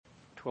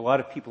To a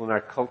lot of people in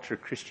our culture,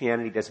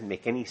 Christianity doesn't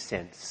make any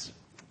sense.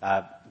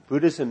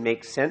 Buddhism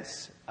makes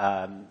sense,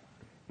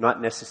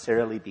 not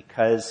necessarily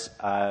because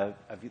of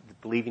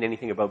believing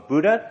anything about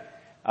Buddha,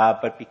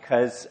 but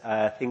because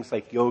things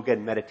like yoga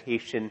and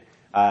meditation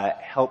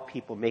help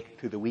people make it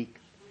through the week.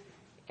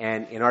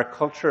 And in our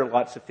culture,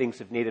 lots of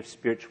things of native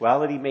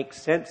spirituality make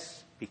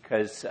sense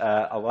because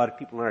a lot of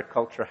people in our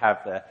culture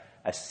have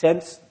a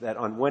sense that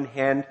on one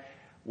hand,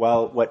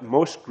 while what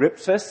most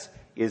grips us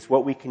is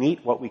what we can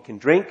eat, what we can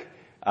drink,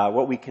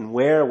 what we can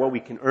wear, what we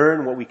can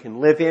earn, what we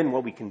can live in,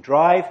 what we can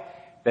drive,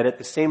 that at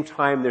the same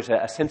time there's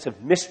a sense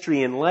of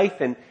mystery in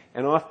life, and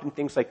often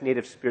things like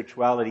native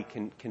spirituality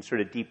can sort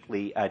of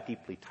deeply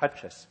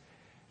touch us.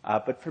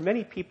 But for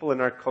many people in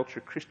our culture,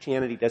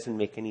 Christianity doesn't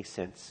make any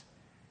sense.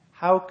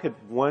 How could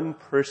one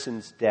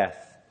person's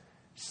death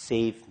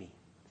save me?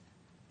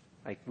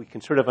 Like, we can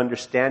sort of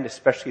understand,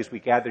 especially as we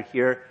gather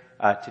here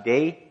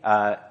today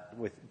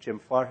with Jim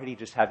Flaherty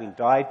just having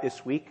died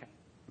this week.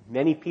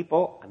 Many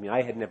people,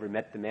 I had never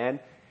met the man,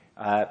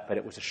 but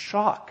it was a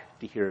shock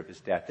to hear of his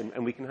death.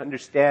 And we can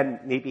understand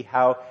maybe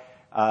how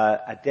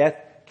a death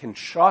can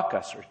shock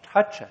us or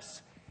touch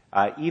us,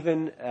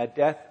 even a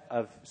death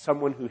of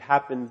someone who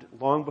happened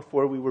long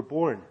before we were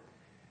born.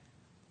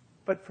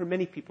 But for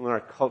many people in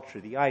our culture,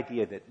 the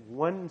idea that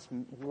one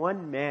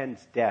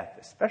man's death,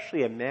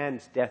 especially a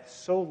man's death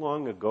so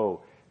long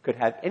ago, could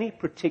have any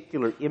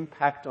particular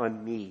impact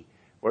on me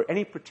or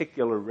any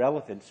particular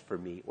relevance for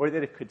me, or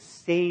that it could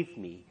save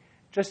me,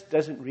 just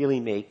doesn't really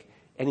make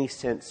any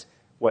sense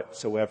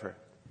whatsoever.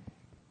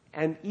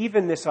 And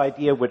even this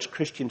idea, which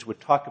Christians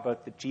would talk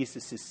about, that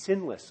Jesus is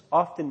sinless,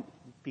 often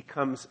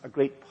becomes a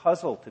great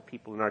puzzle to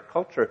people in our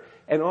culture.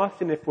 And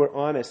often, if we're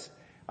honest,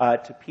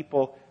 to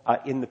people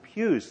in the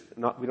pews,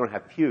 we don't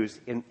have pews,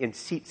 in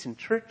seats in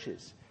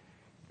churches.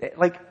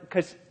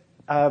 Because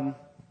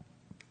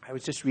I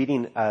was just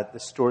reading the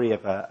story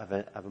of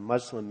a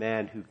Muslim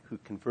man who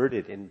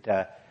converted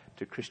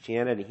to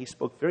Christianity. He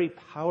spoke very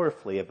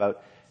powerfully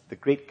about the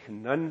great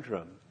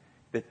conundrum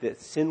that the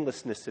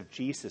sinlessness of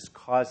Jesus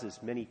causes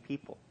many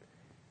people.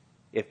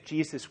 If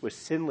Jesus was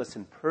sinless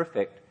and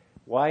perfect,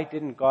 why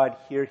didn't God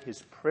hear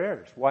his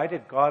prayers? Why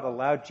did God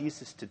allow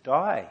Jesus to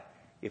die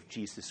if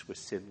Jesus was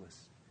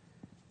sinless?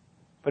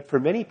 But for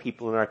many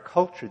people in our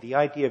culture, the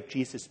idea of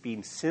Jesus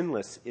being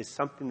sinless is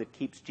something that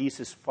keeps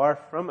Jesus far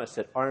from us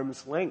at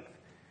arm's length,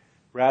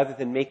 rather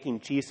than making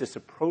Jesus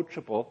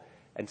approachable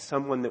and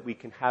someone that we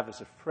can have as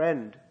a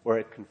friend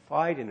or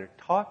confide in or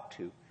talk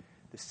to.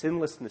 The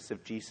sinlessness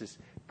of Jesus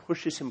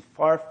pushes him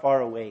far, far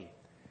away,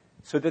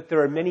 so that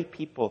there are many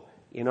people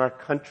in our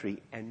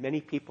country, and many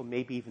people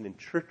maybe even in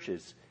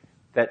churches,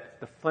 that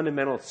the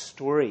fundamental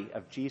story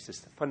of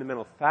Jesus, the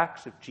fundamental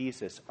facts of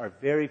Jesus are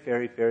very,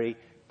 very, very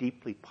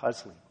deeply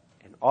puzzling.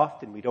 And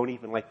often we don't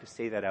even like to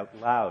say that out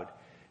loud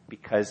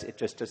because it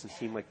just doesn't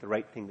seem like the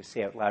right thing to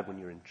say out loud when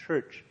you're in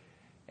church.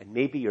 And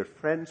maybe your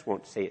friends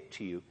won't say it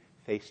to you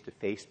face to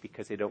face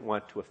because they don't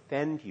want to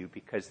offend you,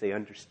 because they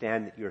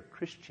understand that you're a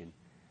Christian.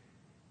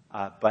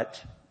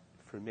 But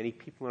for many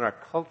people in our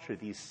culture,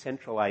 these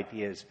central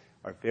ideas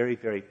are very,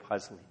 very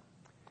puzzling.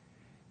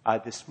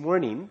 This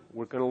morning,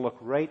 we're going to look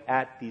right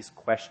at these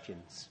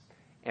questions.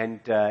 And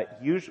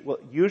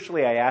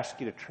usually I ask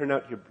you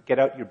to get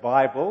out your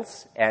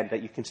Bibles, and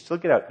you can still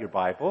get out your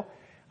Bible.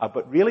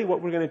 But really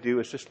what we're going to do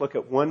is just look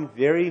at one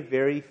very,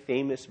 very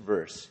famous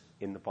verse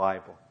in the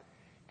Bible.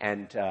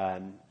 And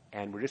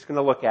we're just going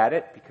to look at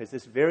it because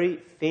this very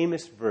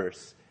famous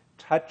verse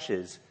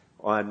touches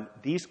on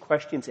these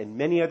questions and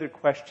many other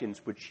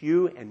questions which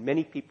you and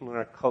many people in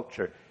our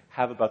culture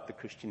have about the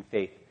Christian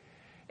faith.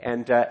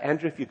 And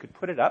Andrew, if you could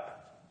put it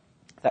up,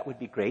 that would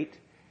be great.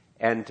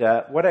 And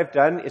what I've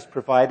done is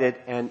provided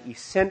an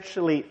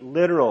essentially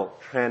literal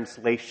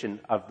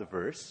translation of the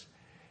verse.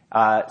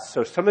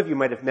 So some of you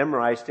might have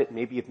memorized it.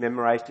 Maybe you've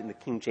memorized it in the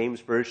King James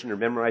Version or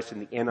memorized it in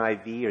the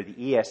NIV or the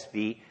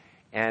ESV.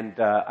 And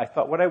I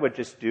thought what I would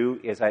just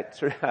do is I'd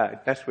sort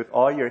of mess with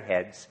all your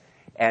heads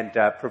and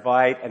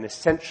provide an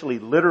essentially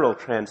literal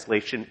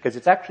translation, because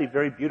it's actually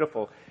very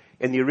beautiful.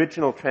 In the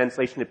original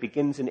translation, it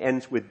begins and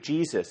ends with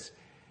Jesus.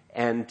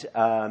 And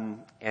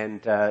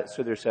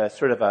so there's a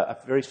sort of a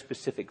very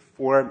specific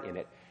form in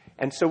it.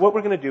 And so what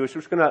we're going to do is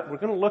we're going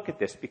to look at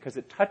this because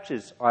it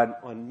touches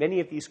on many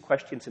of these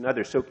questions and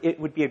others. So it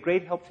would be a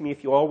great help to me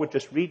if you all would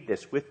just read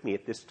this with me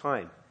at this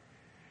time.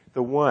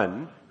 The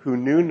one who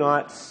knew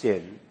not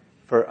sin,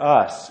 for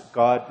us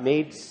God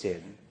made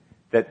sin,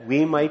 that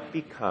we might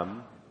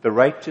become the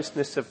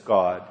righteousness of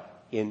God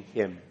in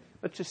him.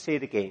 Let's just say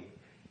it again.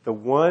 The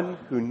one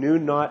who knew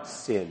not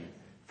sin,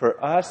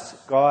 for us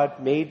God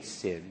made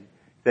sin,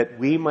 that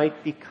we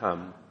might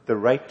become the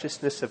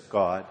righteousness of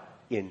God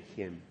in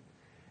him.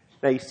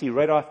 Now you see,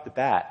 right off the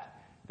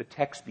bat, the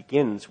text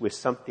begins with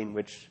something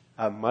which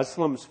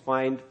Muslims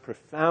find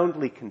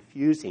profoundly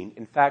confusing.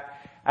 In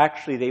fact,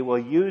 actually they will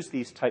use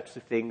these types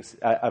of things,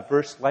 a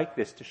verse like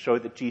this, to show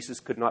that Jesus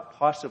could not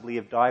possibly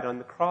have died on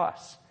the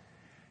cross.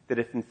 That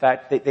if, in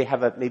fact, they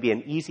have maybe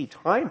an easy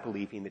time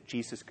believing that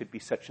Jesus could be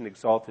such an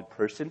exalted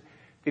person,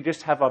 They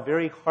just have a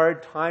very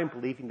hard time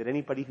believing that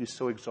anybody who's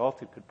so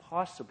exalted could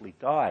possibly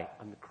die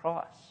on the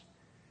cross.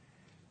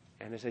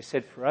 And as I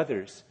said for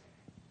others,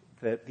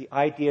 the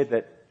idea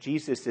that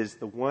Jesus is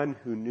the one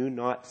who knew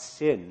not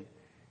sin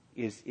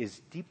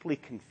is deeply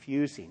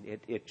confusing.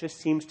 It just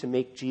seems to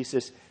make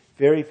Jesus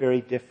very,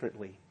 very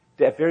differently,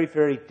 very,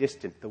 very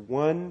distant. The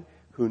one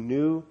who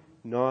knew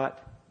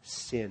not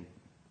sin.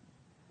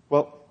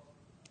 Well,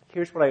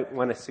 here's what I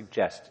want to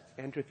suggest.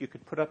 Andrew, if you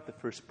could put up the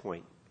first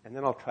point, and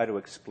then I'll try to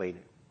explain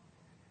it.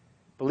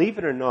 Believe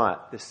it or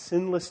not, the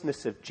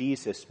sinlessness of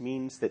Jesus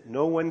means that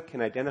no one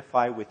can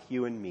identify with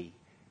you and me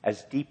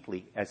as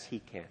deeply as he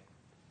can.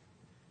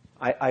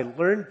 I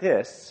learned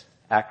this,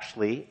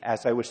 actually,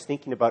 as I was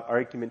thinking about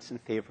arguments in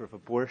favor of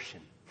abortion.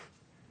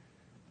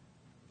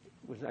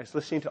 I was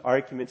listening to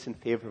arguments in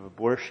favor of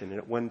abortion, and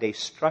it one day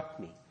struck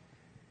me.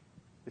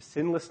 The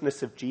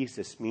sinlessness of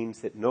Jesus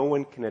means that no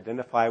one can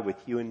identify with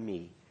you and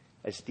me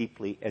as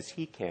deeply as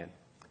he can.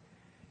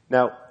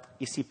 Now,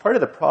 you see, part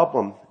of the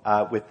problem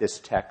with this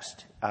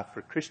text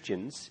for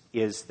Christians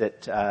is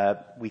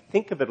that we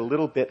think of it a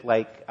little bit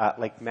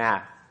like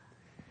math.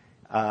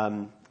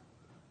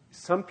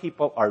 Some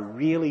people are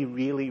really,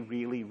 really,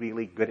 really,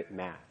 really good at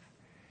math.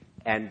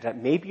 And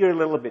maybe you're a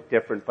little bit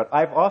different, but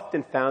I've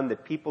often found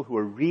that people who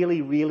are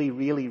really, really,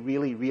 really,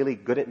 really, really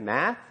good at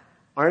math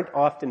aren't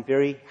often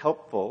very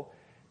helpful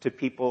to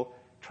people.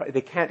 They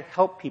can't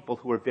help people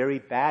who are very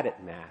bad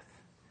at math.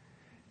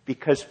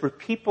 Because for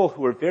people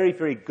who are very,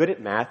 very good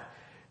at math,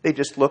 they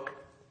just look,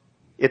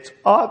 it's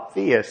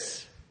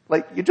obvious.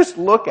 Like, you just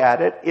look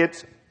at it,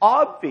 it's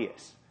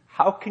obvious.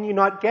 How can you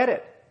not get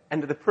it?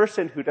 And to the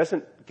person who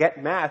doesn't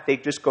get math, they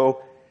just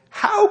go,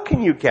 how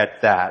can you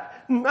get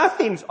that?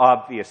 Nothing's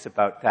obvious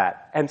about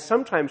that. And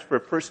sometimes for a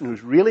person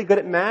who's really good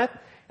at math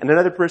and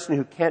another person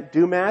who can't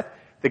do math,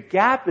 the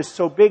gap is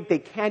so big they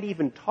can't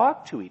even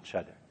talk to each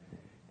other.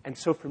 And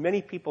so for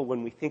many people,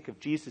 when we think of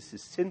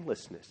Jesus'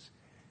 sinlessness,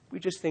 we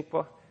just think,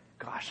 well,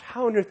 gosh,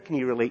 how on earth can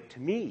he relate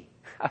to me?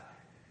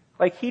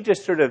 Like he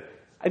just sort of,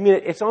 I mean,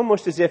 it's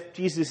almost as if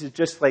Jesus is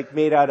just like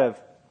made out of,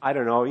 I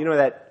don't know, you know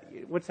that,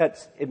 what's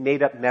that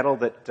made-up metal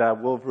that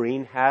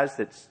Wolverine has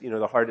that's, you know,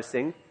 the hardest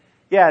thing?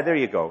 Yeah, there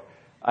you go.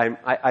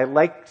 I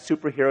like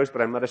superheroes,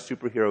 but I'm not a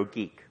superhero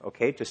geek,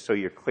 okay? Just so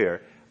you're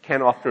clear.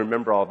 Can't often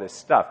remember all this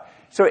stuff.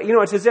 So, you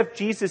know, it's as if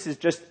Jesus is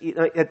just,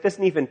 it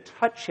doesn't even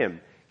touch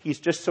him. He's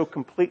just so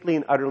completely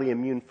and utterly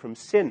immune from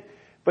sin.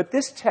 But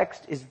this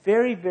text is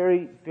very,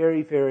 very,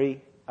 very,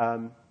 very,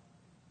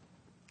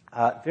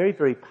 very,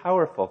 very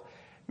powerful.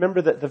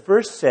 Remember that the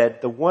verse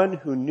said, the one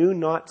who knew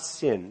not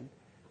sin,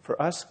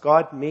 for us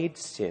God made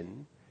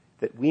sin,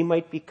 that we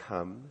might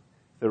become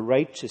the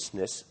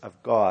righteousness of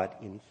God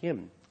in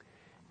him.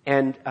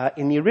 And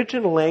in the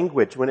original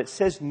language, when it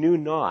says knew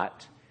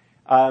not,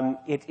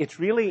 it's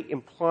really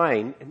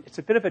implying, and it's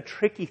a bit of a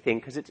tricky thing,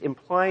 because it's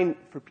implying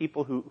for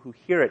people who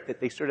hear it that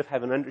they sort of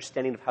have an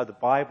understanding of how the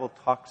Bible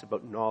talks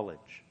about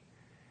knowledge.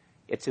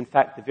 It's in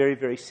fact the very,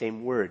 very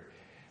same word.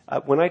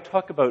 When I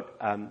talk about,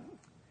 I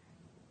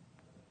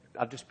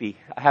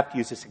have to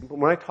use this,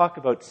 when I talk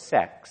about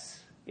sex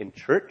in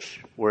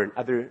church or in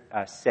other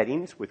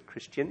settings with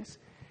Christians,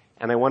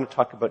 and I want to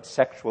talk about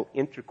sexual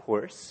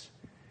intercourse,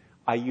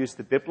 I use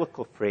the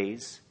biblical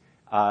phrase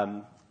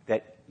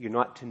that you're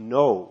not to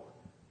know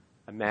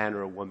a man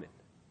or a woman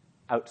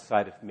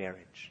outside of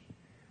marriage.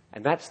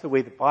 And that's the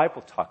way the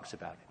Bible talks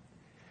about it.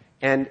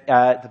 And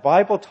the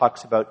Bible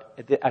talks about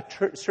a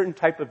certain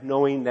type of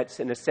knowing that's,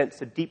 in a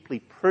sense, a deeply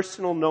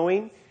personal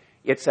knowing.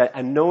 It's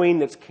a knowing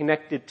that's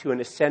connected to, in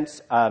a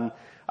sense,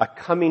 a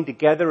coming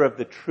together of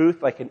the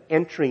truth, like an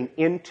entering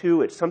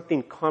into. It's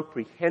something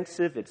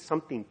comprehensive. It's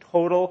something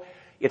total.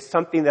 It's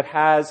something that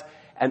has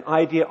an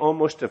idea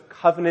almost of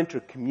covenant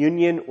or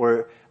communion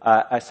or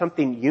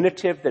something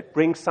unitive that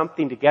brings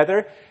something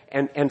together.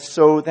 And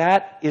so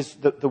that is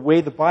the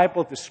way the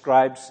Bible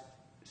describes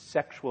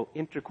sexual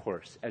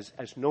intercourse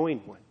as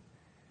knowing one.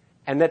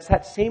 And that's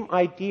that same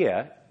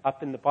idea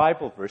up in the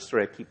Bible verse.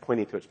 Sorry, I keep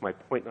pointing to it. It's my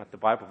point, not the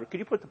Bible verse. Could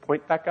you put the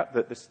point back up,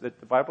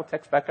 the Bible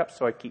text back up?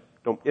 So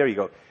there you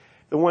go.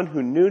 The one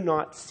who knew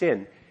not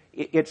sin.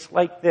 It's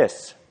like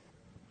this.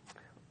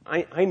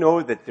 I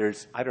know that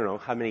there's, I don't know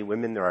how many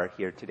women there are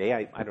here today.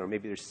 I don't know,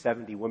 maybe there's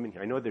 70 women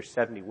here. I know there's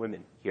 70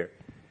 women here.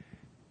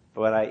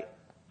 But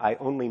I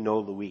only know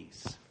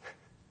Louise.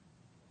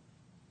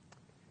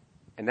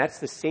 And that's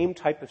the same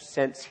type of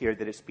sense here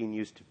that it's being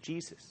used of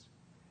Jesus.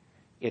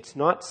 It's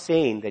not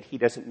saying that he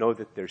doesn't know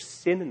that there's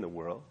sin in the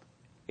world.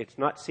 It's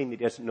not saying that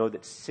he doesn't know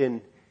that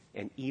sin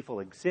and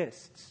evil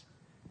exists.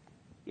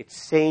 It's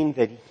saying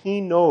that he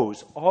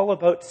knows all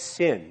about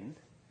sin,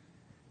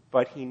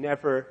 but he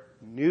never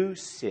knew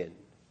sin,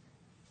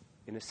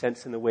 in a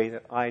sense in the way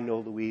that I know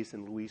Louise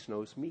and Louise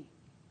knows me.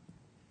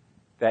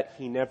 That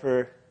he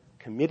never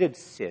committed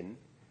sin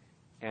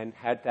and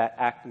had that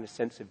act in a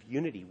sense of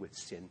unity with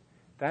sin.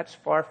 That's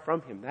far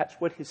from him. That's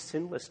what his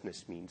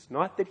sinlessness means.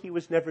 Not that he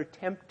was never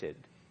tempted.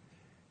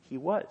 He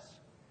was.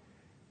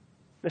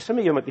 Now, some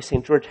of you might be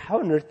saying, George, how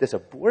on earth does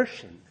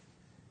abortion,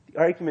 the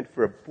argument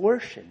for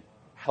abortion,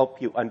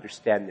 help you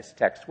understand this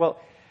text? Well,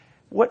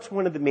 What's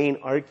one of the main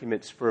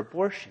arguments for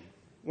abortion?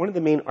 One of the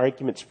main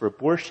arguments for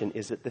abortion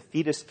is that the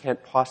fetus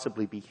can't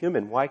possibly be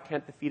human. Why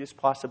can't the fetus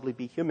possibly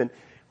be human?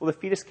 Well, the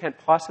fetus can't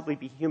possibly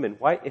be human.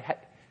 Why?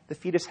 The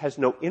fetus has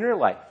no inner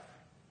life.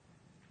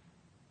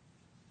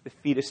 The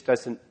fetus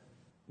doesn't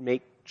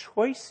make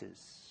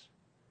choices.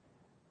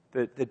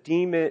 The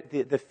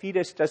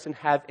fetus doesn't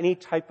have any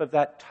type of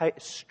that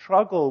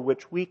struggle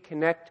which we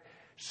connect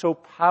so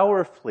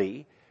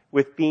powerfully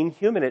with being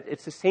human.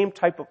 It's the same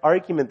type of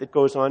argument that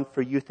goes on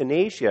for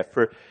euthanasia,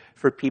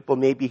 for people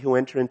maybe who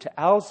enter into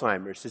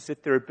Alzheimer's, is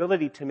that their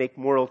ability to make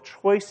moral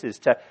choices,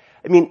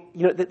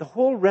 the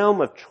whole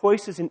realm of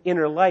choices in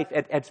inner life,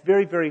 at its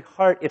very, very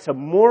heart,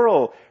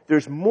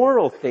 there's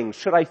moral things.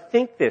 Should I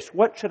think this?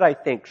 What should I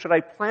think? Should I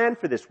plan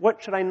for this?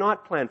 What should I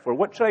not plan for?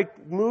 What should I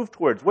move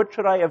towards? What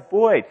should I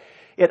avoid?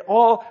 It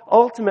all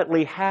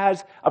ultimately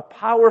has a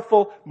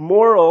powerful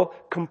moral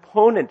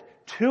component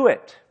to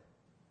it.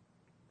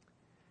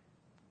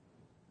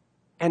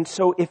 And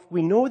so if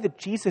we know that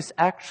Jesus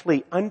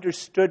actually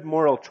understood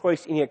moral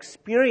choice, and he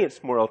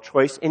experienced moral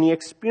choice, and he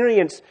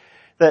experienced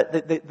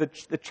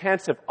the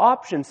chance of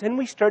options, then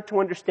we start to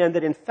understand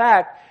that in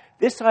fact,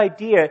 this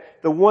idea,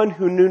 the one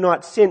who knew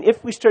not sin,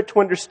 if we start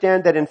to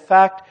understand that in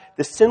fact,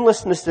 the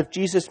sinlessness of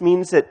Jesus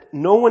means that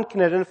no one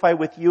can identify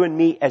with you and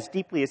me as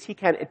deeply as he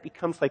can, it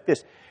becomes like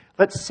this.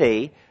 Let's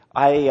say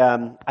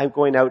I'm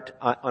going out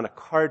on a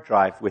car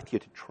drive with you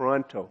to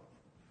Toronto,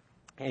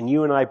 and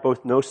you and I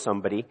both know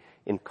somebody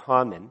in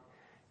common,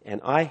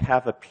 and I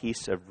have a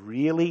piece of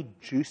really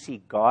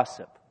juicy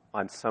gossip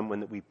on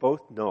someone that we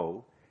both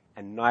know,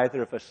 and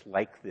neither of us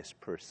like this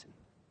person.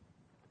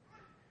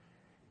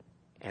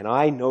 And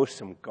I know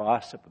some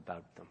gossip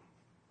about them.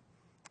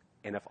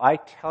 And if I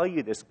tell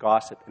you this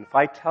gossip, and if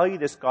I tell you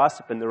this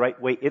gossip in the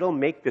right way, it'll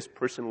make this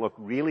person look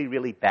really,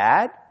 really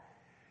bad,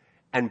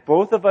 and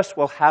both of us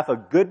will have a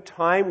good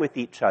time with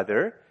each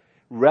other,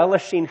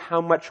 relishing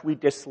how much we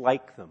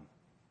dislike them.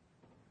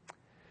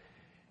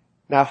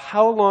 Now,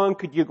 how long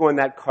could you go on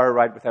that car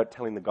ride without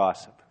telling the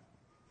gossip?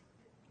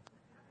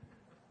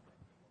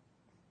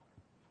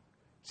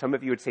 Some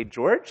of you would say,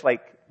 George,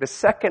 like the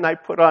second I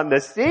put on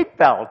the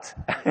seatbelt,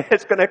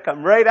 it's going to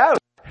come right out.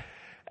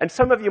 And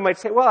some of you might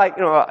say, well,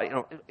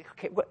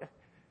 okay,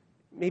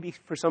 maybe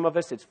for some of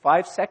us it's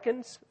 5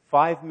 seconds,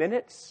 5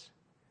 minutes,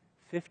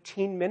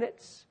 15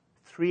 minutes,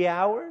 3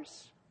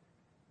 hours.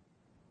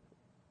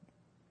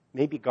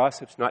 Maybe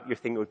gossip's not your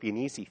thing. It would be an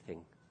easy thing.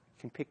 You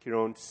can pick your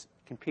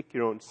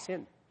own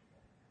sin.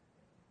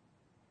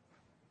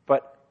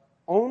 But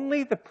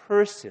only the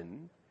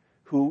person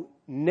who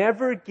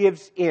never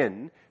gives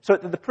in, so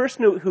the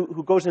person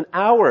who goes an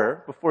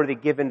hour before they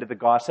give in to the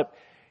gossip,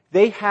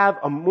 they have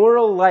a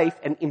moral life,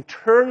 an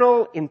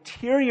internal,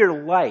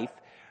 interior life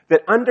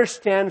that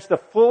understands the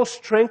full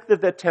strength of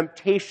the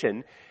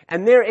temptation,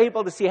 and they're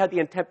able to see how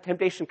the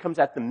temptation comes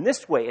at them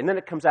this way, and then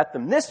it comes at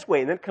them this way,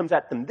 and then it comes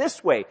at them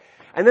this way.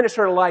 And then it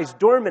sort of lies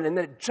dormant, and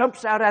then it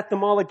jumps out at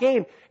them all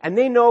again. And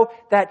they know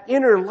that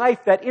inner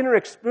life, that inner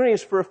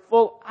experience for a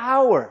full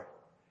hour.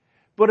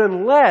 But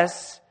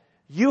unless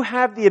you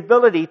have the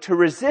ability to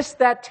resist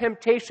that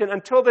temptation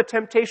until the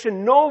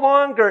temptation no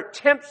longer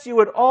tempts you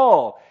at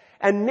all,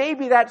 and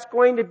maybe that's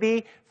going to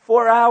be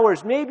 4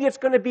 hours, maybe it's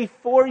going to be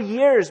 4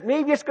 years,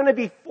 maybe it's going to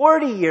be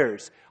 40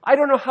 years. I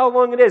don't know how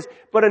long it is,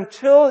 but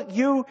until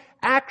you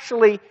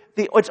actually,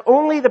 it's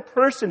only the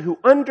person who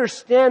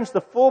understands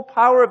the full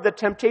power of the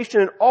temptation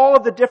and all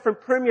of the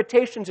different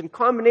permutations and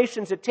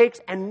combinations it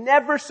takes and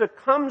never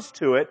succumbs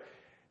to it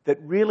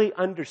that really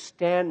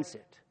understands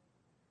it.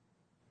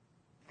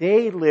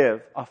 They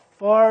live a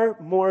far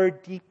more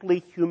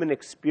deeply human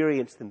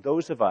experience than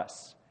those of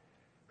us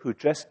who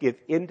just give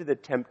in to the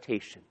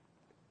temptation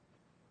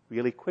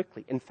really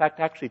quickly. In fact,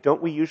 actually,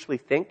 don't we usually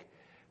think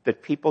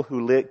that people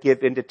who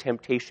give in to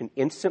temptation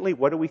instantly,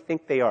 what do we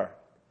think they are?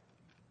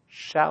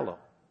 Shallow.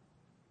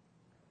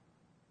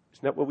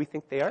 Isn't that what we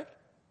think they are?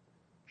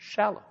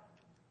 Shallow.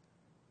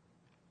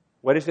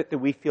 What is it that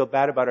we feel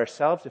bad about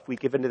ourselves if we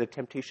give in to the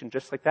temptation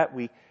just like that?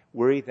 We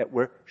worry that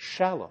we're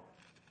shallow.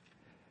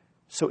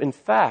 So in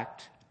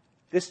fact,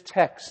 this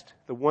text,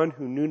 the one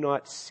who knew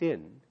not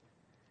sin,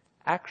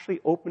 actually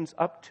opens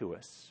up to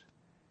us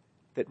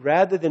that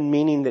rather than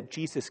meaning that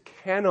Jesus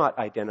cannot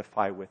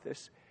identify with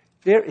us,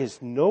 there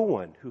is no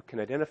one who can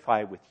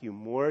identify with you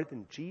more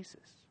than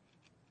Jesus.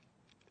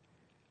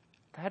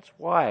 That's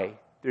why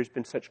there's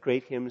been such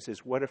great hymns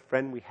as What a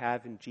Friend We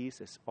Have in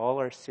Jesus, all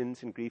our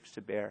sins and griefs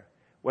to bear.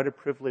 What a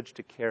privilege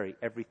to carry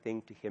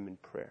everything to him in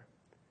prayer.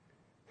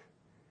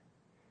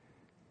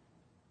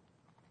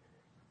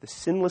 The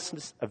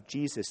sinlessness of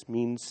Jesus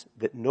means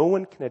that no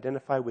one can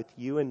identify with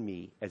you and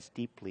me as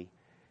deeply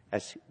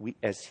as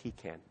he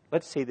can.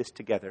 Let's say this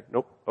together.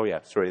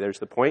 There's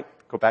the point.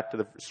 Go back to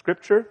the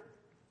scripture.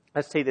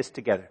 Let's say this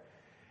together.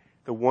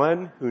 The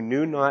one who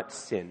knew not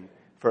sin,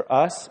 for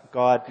us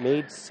God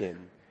made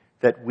sin,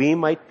 that we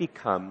might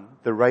become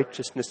the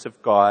righteousness of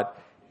God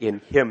in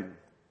him.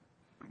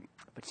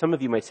 But some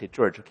of you might say,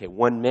 George, okay,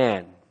 one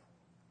man.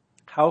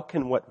 How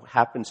can what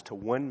happens to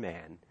one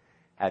man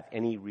have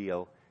any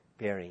real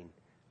bearing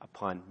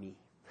upon me.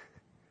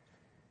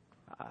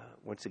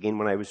 Once again,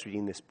 when I was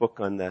reading this book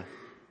on the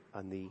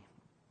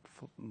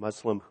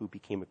Muslim who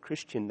became a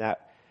Christian,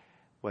 that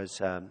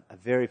was a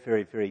very,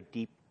 very, very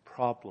deep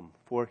problem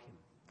for him.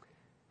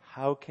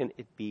 How can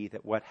it be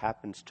that what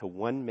happens to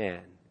one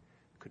man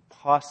could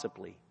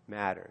possibly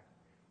matter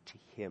to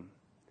him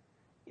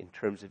in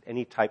terms of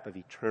any type of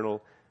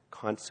eternal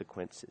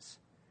consequences?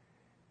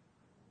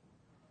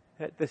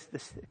 This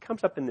it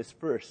comes up in this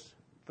verse.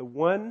 The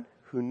one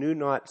who knew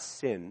not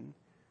sin,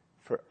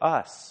 for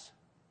us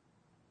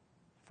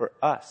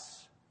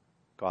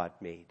God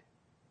made.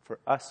 For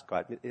us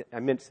God made. I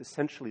mean, it's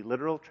essentially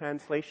literal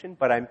translation,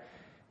 but I'm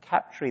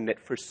capturing that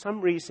for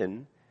some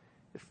reason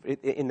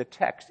in the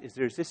text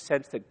there's this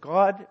sense that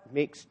God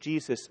makes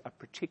Jesus a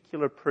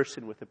particular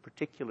person with a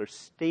particular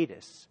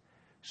status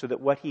so that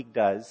what he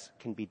does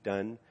can be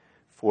done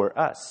for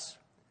us.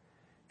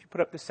 If you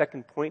put up the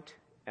second point,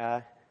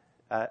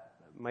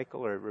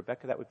 Michael or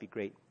Rebecca, that would be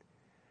great.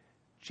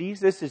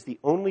 Jesus is the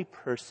only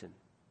person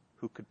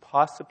who could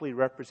possibly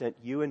represent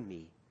you and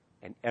me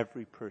and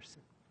every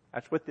person.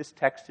 That's what this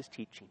text is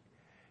teaching.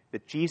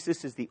 That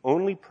Jesus is the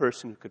only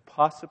person who could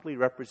possibly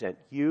represent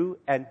you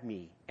and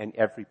me and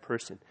every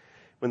person.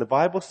 When the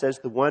Bible says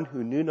the one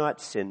who knew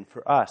not sin,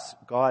 for us,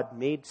 God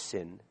made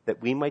sin,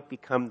 that we might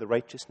become the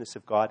righteousness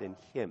of God in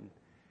him,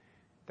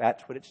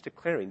 that's what it's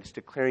declaring. It's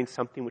declaring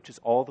something which is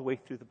all the way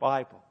through the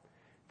Bible.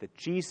 That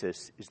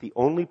Jesus is the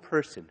only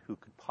person who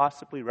could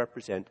possibly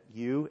represent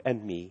you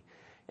and me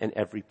and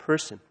every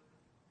person.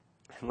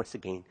 And once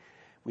again,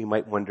 we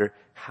might wonder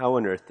how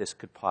on earth this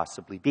could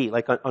possibly be.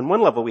 Like on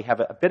one level, we have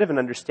a bit of an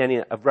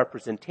understanding of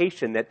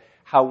representation, that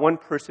how one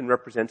person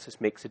represents us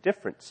makes a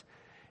difference.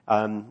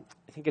 I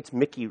think it's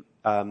Mickey,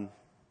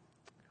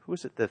 who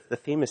is it, the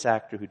famous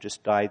actor who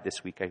just died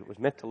this week? I was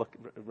meant to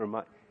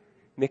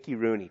Mickey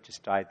Rooney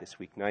just died this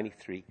week,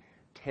 93.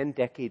 10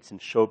 decades in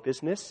show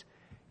business.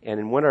 And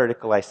in one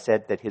article I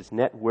said that his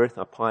net worth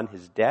upon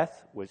his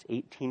death was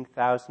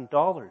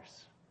 $18,000.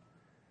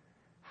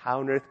 How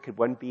on earth could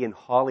one be in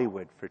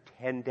Hollywood for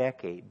 10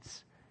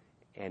 decades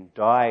and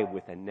die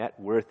with a net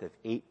worth of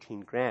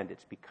 $18,000?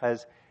 It's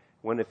because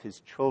one of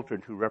his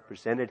children who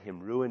represented him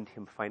ruined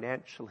him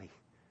financially.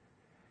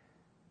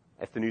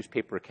 If the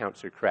newspaper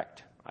accounts are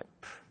correct,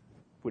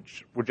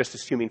 which we're just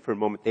assuming for a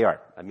moment they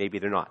are. Maybe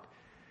they're not.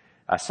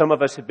 Some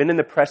of us have been in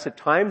the press at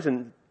times,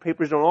 and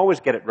papers don't always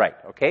get it right,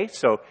 okay?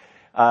 So,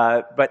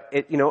 but,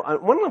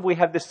 on one level we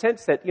have this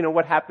sense that,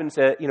 what happens,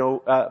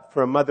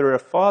 for a mother or a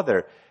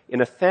father in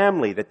a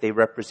family, that they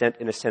represent,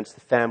 in a sense, the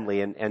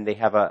family, and they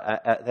have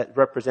that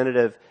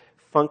representative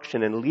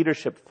function and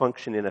leadership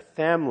function in a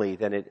family,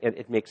 then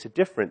it makes a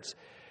difference.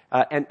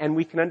 And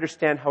we can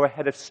understand how a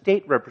head of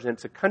state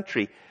represents a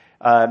country.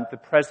 The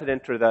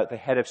president or the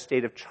head of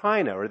state of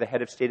China or the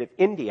head of state of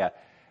India,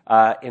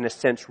 in a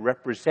sense,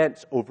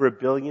 represents over 1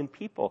 billion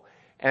people.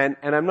 And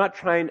I'm not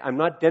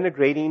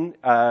denigrating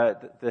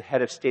the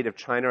head of state of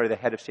China or the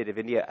head of state of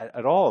India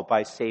at all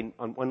by saying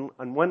on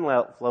one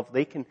level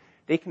they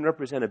can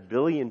represent 1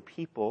 billion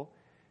people,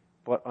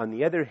 but on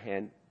the other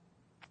hand,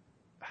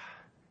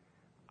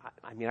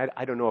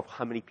 I don't know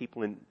how many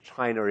people in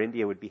China or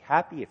India would be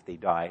happy if they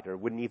died, or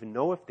wouldn't even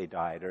know if they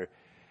died, or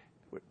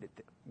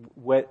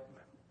what.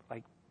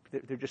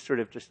 They're just sort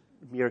of just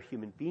mere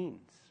human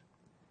beings.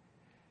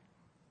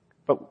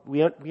 But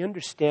we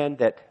understand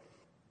that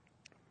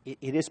it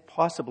is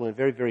possible in a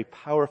very, very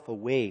powerful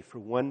way for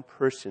one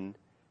person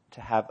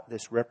to have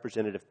this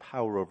representative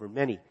power over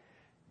many.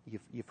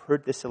 You've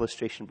heard this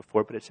illustration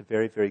before, but it's a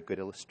very, very good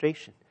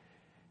illustration.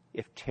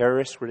 If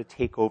terrorists were to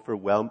take over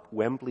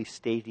Wembley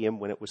Stadium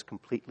when it was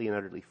completely and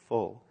utterly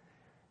full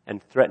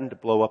and threaten to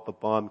blow up a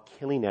bomb,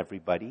 killing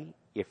everybody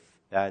if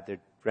their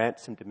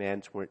ransom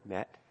demands weren't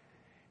met,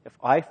 if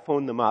I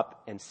phoned them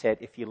up and said,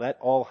 if you let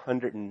all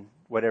 100 and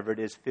whatever it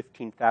is,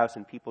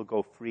 15,000 people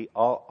go free,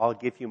 I'll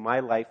give you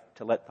my life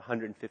to let the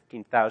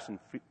 115,000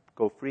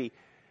 go free,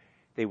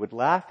 they would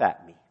laugh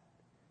at me.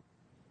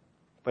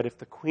 But if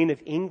the Queen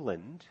of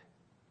England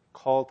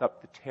called up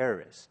the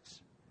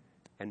terrorists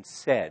and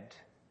said,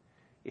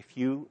 if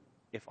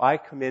I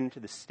come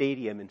into the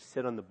stadium and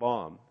sit on the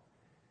bomb,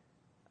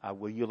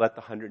 will you let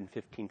the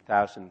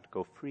 115,000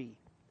 go free?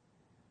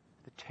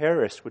 The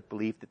terrorists would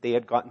believe that they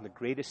had gotten the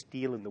greatest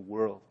deal in the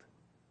world,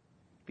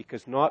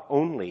 because not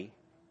only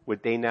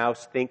would they now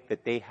think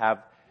that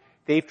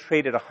they've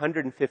traded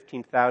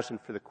 115,000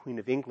 for the Queen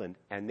of England,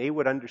 and they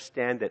would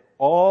understand that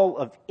all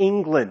of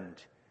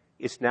England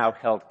is now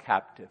held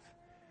captive.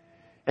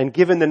 And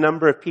given the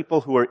number of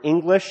people who are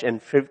English and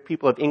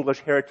people of English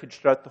heritage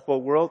throughout the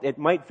whole world, it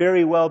might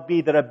very well be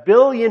that 1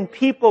 billion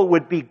people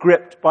would be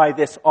gripped by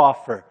this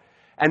offer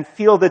and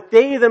feel that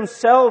they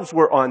themselves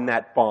were on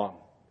that bomb.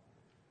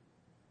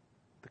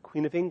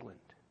 Queen of England.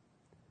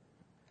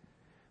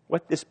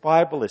 What this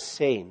Bible is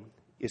saying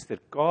is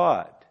that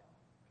God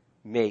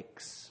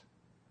makes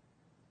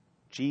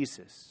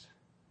Jesus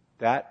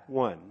that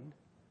one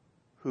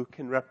who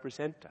can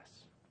represent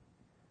us.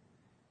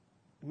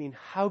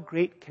 How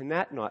great can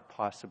that not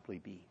possibly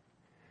be?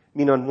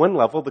 On one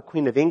level, the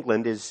Queen of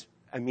England is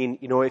I mean,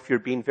 if you're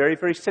being very,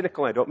 very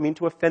cynical, I don't mean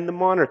to offend the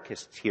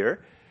monarchists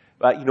here,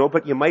 but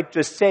you might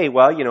just say,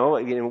 well,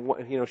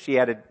 she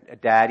had a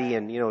daddy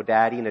and,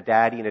 daddy and a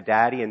daddy and a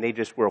daddy, and they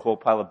just were a whole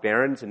pile of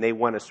barons, and they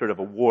won a sort of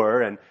a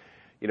war, and,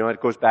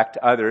 it goes back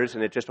to others,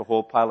 and it's just a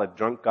whole pile of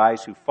drunk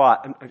guys who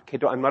fought.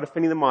 I'm not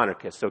offending the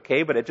monarchists,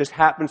 okay? But it just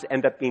happens to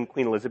end up being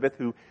Queen Elizabeth,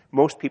 who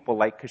most people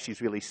like because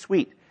she's really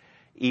sweet,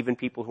 even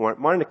people who aren't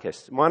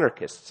monarchists.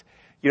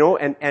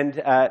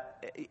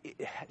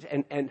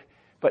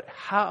 But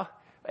how?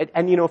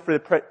 And for the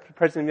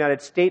President of the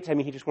United States, I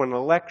mean, he just won an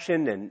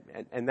election,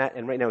 and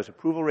right now his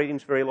approval rating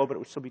is very low, but it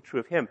would still be true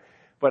of him.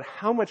 But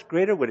how much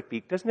greater would it be?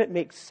 Doesn't it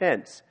make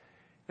sense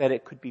that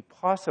it could be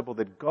possible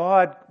that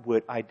God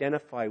would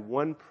identify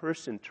one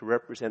person to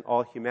represent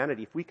all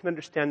humanity? If we can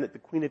understand that the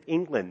Queen of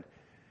England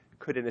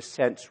could, in a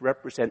sense,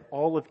 represent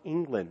all of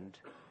England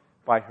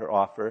by her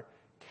offer,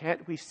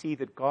 can't we see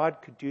that God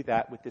could do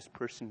that with this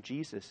person,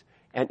 Jesus?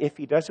 And if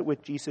he does it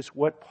with Jesus,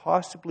 what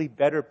possibly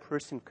better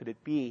person could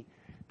it be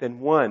than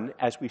one,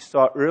 as we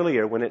saw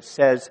earlier, when it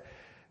says,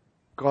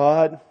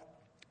 God,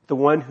 the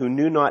one who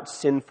knew not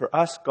sin for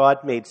us,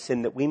 God made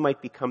sin that we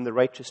might become the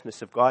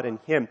righteousness of God in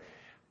him.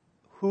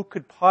 Who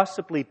could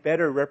possibly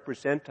better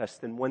represent us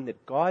than one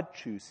that God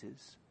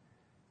chooses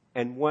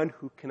and one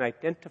who can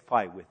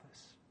identify with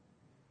us?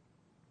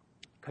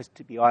 Because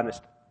to be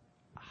honest,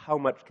 how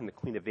much can the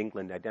Queen of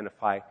England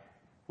identify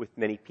with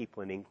many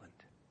people in England?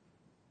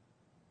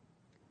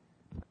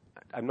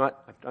 I'm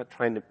not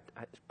trying to,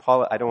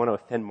 Paula, I don't want to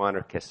offend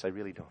monarchists, I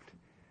really don't.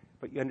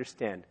 But you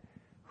understand,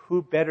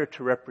 who better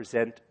to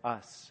represent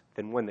us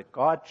than one that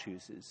God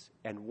chooses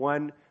and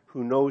one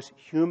who knows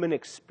human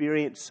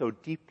experience so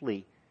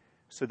deeply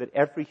so that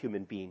every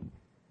human being,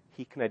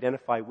 he can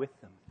identify with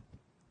them.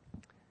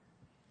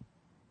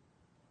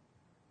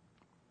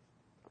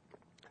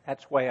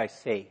 That's why I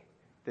say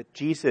that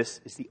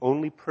Jesus is the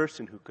only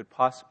person who could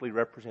possibly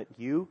represent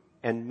you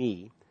and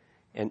me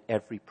and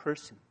every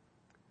person.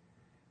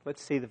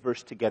 Let's say the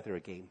verse together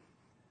again.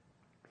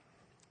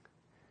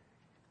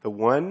 The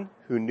one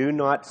who knew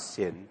not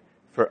sin,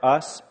 for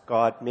us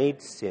God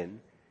made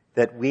sin,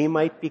 that we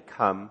might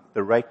become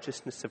the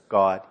righteousness of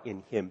God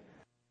in him.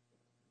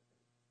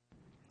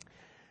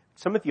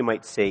 Some of you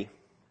might say,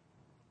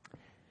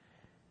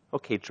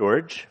 okay,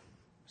 George,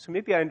 so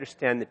maybe I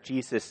understand that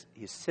Jesus,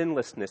 his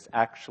sinlessness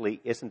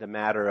actually isn't a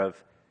matter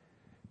of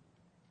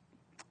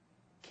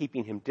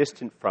keeping him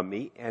distant from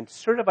me, and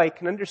sort of I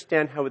can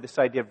understand how this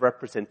idea of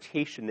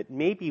representation, that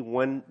maybe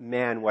one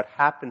man, what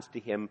happens to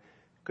him,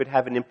 could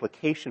have an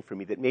implication for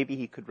me, that maybe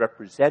he could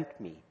represent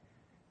me,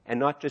 and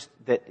not just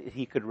that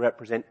he could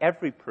represent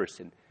every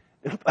person.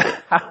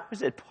 But how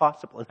is it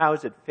possible, and how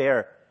is it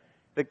fair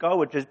that God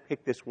would just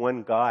pick this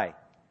one guy,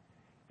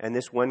 and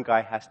this one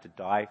guy has to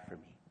die for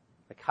me?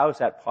 Like, how is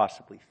that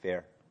possibly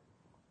fair?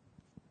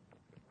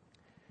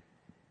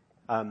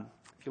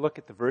 If you look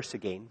at the verse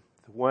again,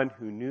 the one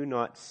who knew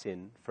not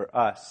sin for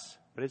us,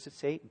 what does it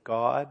say?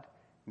 God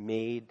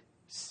made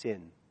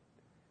sin.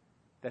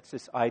 That's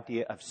this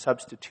idea of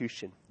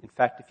substitution. In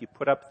fact, if you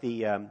put up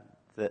the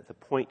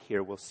point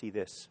here, we'll see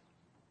this.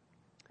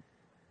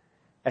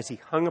 As he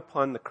hung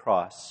upon the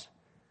cross,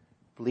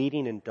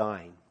 bleeding and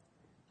dying,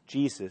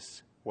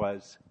 Jesus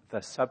was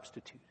the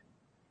substitute.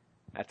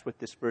 That's what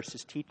this verse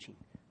is teaching.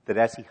 That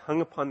as he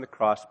hung upon the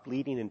cross,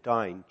 bleeding and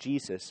dying,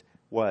 Jesus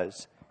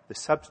was the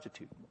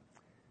substitute.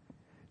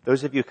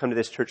 Those of you who come to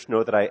this church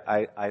know that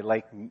I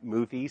like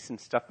movies and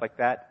stuff like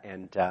that.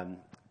 And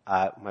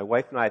my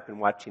wife and I have been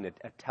watching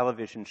a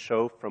television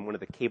show from one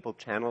of the cable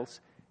channels.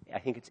 I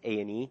think it's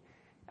A&E.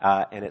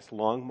 And it's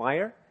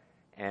Longmire.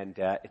 And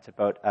it's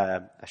about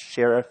a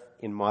sheriff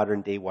in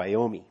modern-day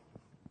Wyoming.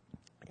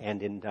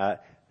 And in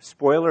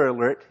spoiler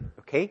alert,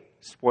 okay?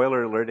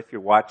 Spoiler alert if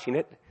you're watching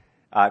it.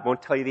 I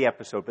won't tell you the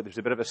episode, but there's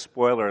a bit of a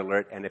spoiler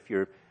alert. And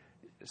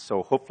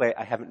so hopefully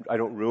I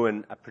don't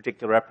ruin a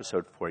particular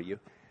episode for you.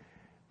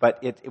 But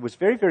it was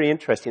very, very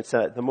interesting. It's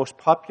the most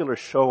popular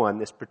show on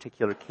this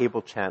particular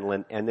cable channel.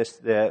 And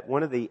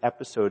one of the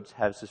episodes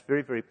has this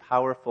very, very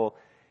powerful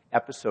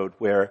episode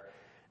where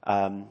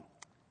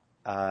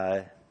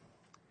a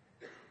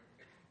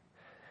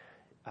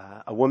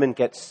woman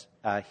gets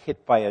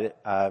hit by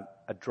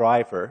a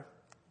driver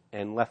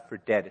and left for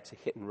dead. It's a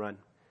hit and run.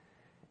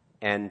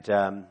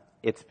 And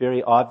it's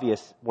very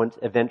obvious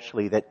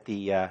eventually that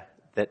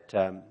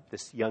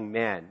this young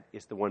man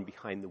is the one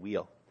behind the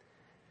wheel.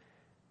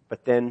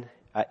 But then,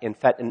 in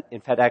fact,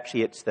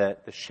 actually, it's the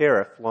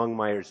sheriff,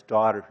 Longmire's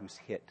daughter, who's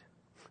hit.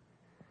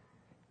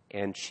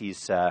 And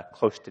she's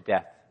close to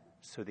death.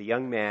 So the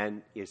young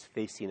man is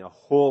facing a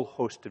whole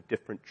host of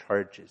different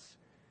charges.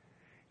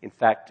 In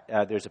fact,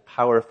 there's a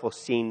powerful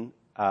scene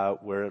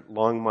where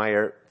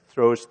Longmire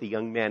throws the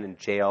young man in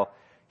jail.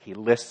 He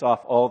lists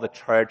off all the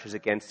charges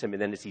against him,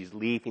 and then as he's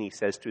leaving, he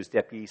says to his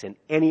deputies, and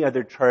any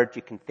other charge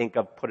you can think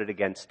of, put it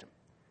against him.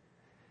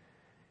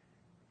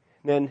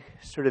 And then,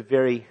 sort of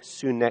very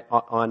soon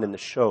on in the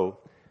show,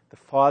 the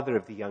father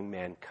of the young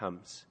man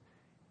comes,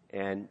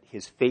 and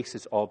his face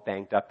is all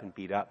banged up and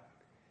beat up.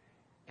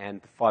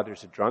 And the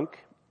father's a drunk,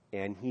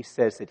 And he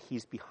says that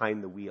he's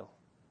behind the wheel,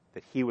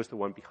 that he was the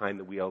one behind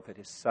the wheel, that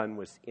his son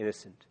was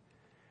innocent,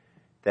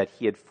 that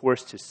he had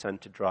forced his son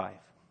to drive.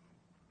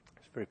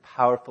 It's a very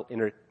powerful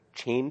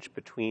interchange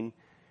between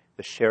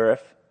the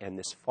sheriff and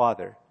this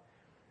father.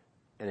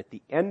 And at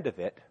the end of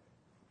it,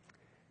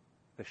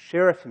 the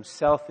sheriff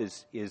himself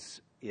is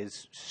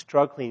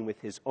struggling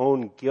with his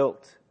own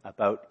guilt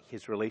about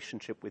his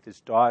relationship with his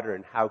daughter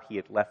and how he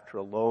had left her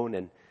alone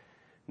and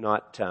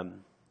not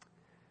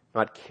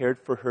cared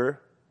for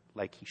her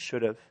like he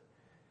should have.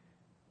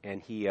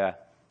 And he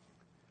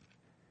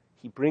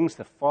brings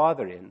the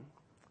father in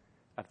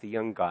of the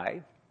young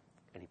guy,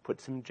 and he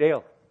puts him in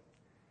jail.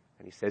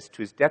 And he says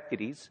to his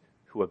deputies,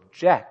 who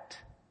object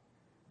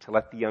to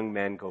let the young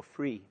man go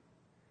free,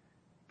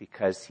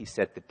 because he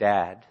said the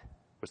dad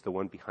was the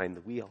one behind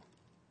the wheel.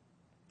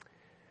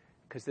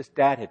 Because this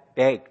dad had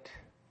begged.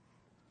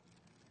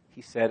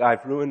 He said,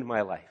 I've ruined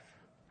my life.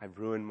 I've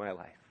ruined my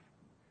life.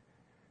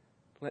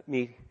 Let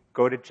me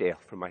go to jail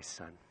for my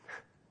son.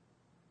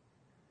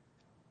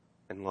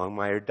 And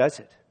Longmire does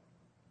it.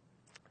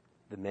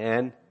 The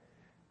man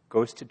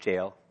goes to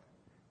jail,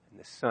 and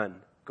the son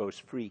goes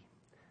free.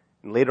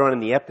 And later on in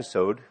the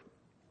episode,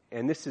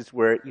 and this is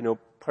where,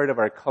 part of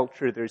our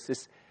culture, there's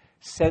this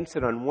sense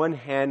that on one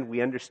hand,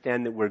 we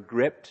understand that we're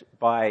gripped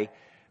by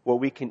what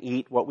we can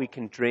eat, what we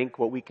can drink,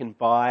 what we can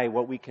buy,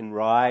 what we can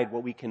ride,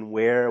 what we can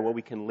wear, what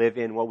we can live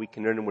in, what we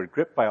can earn, and we're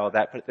gripped by all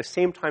that. But at the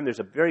same time, there's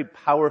a very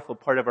powerful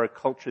part of our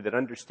culture that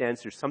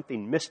understands there's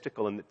something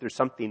mystical and that there's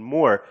something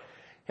more.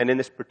 And in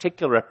this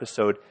particular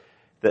episode,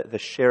 the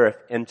sheriff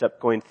ends up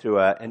going through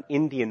an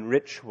Indian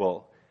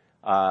ritual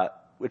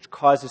which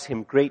causes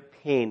him great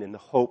pain in the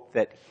hope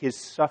that his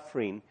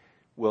suffering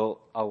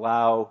will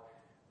allow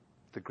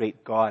the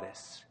great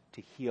goddess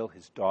to heal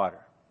his daughter.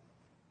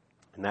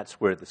 And that's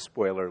where the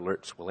spoiler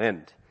alerts will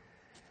end.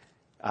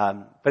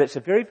 But it's a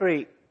very,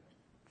 very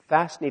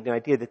fascinating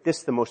idea that this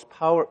is the most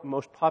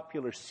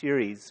popular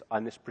series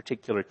on this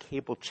particular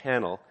cable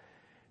channel,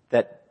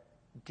 that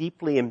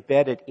deeply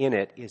embedded in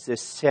it is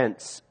this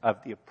sense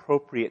of the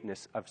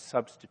appropriateness of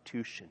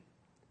substitution.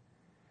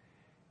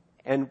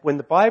 And when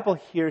the Bible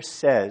here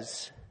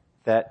says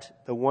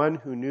that the one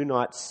who knew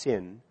not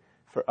sin,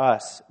 for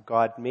us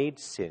God made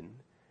sin,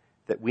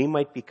 that we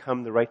might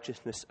become the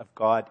righteousness of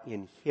God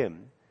in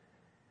him,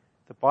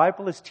 the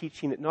Bible is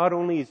teaching that not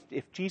only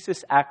if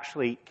Jesus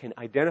actually can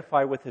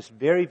identify with us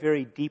very,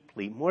 very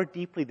deeply, more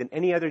deeply than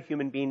any other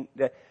human being,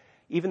 that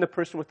even the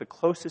person with the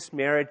closest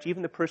marriage,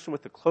 even the person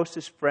with the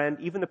closest friend,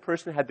 even the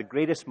person who had the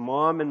greatest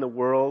mom in the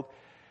world,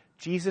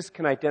 Jesus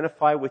can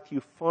identify with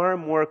you far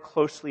more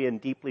closely and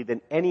deeply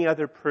than any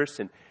other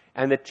person.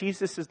 And that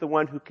Jesus is the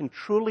one who can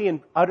truly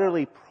and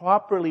utterly,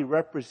 properly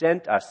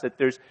represent us. That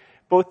there's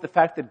both the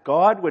fact that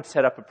God would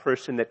set up a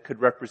person that could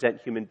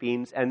represent human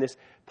beings, and this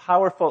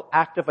powerful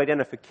act of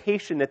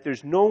identification that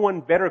there's no one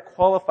better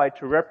qualified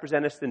to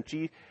represent us than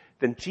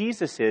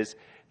Jesus is,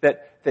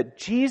 that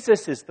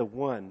Jesus is the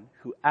one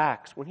who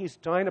acts. When he's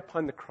dying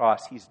upon the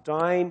cross, he's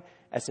dying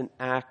as an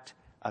act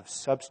of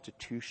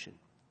substitution.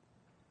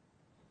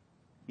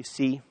 You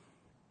see,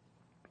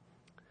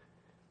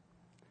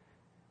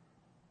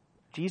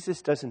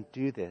 Jesus doesn't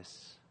do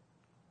this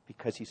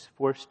because he's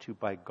forced to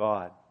by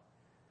God.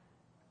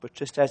 But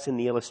just as in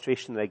the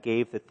illustration that I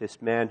gave, that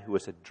this man who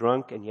was a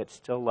drunk and yet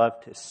still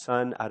loved his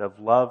son, out of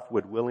love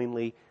would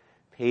willingly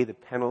pay the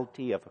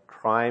penalty of a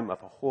crime,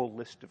 of a whole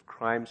list of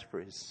crimes for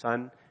his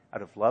son,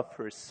 out of love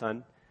for his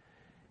son.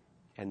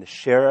 And the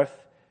sheriff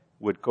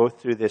would go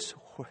through this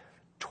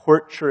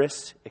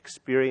torturous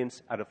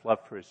experience out of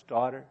love for his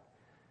daughter.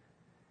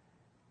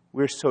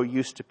 We're so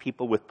used to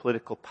people with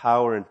political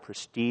power and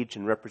prestige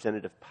and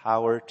representative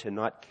power to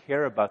not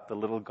care about the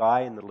little guy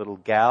and the little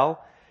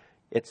gal.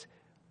 It's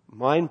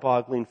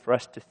mind-boggling for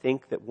us to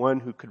think that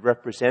one who could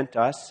represent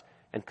us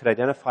and could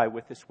identify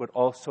with us would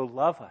also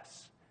love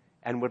us,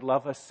 and would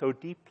love us so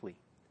deeply,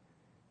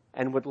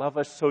 and would love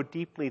us so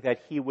deeply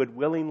that he would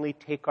willingly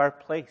take our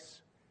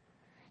place.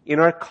 In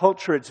our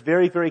culture, it's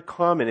very, very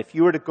common. If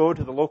you were to go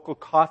to the local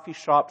coffee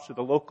shops or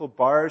the local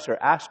bars or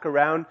ask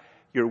around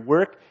your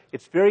work,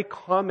 it's very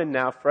common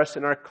now for us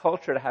in our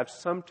culture to have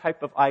some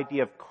type of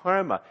idea of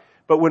karma.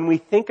 But when we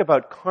think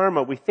about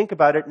karma, we think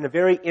about it in a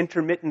very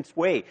intermittent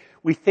way.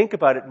 We think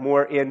about it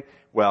more in,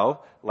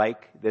 well,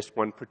 like this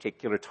one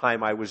particular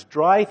time I was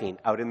driving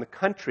out in the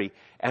country,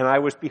 and I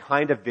was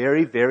behind a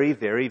very, very,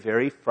 very,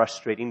 very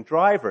frustrating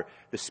driver.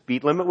 The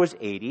speed limit was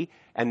 80,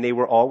 and they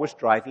were always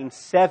driving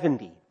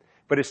 70.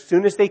 But as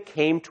soon as they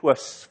came to a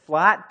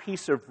flat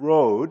piece of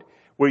road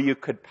where you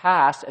could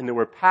pass, and there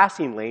were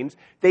passing lanes,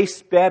 they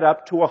sped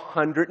up to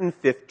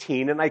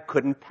 115, and I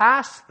couldn't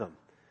pass them.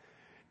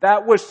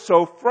 That was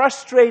so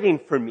frustrating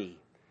for me.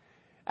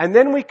 And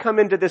then we come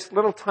into this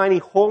little tiny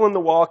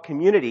hole-in-the-wall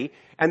community,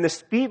 and the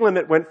speed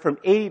limit went from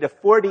 80 to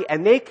 40,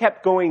 and they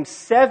kept going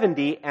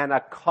 70, and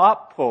a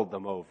cop pulled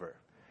them over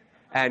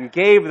and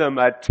gave them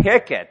a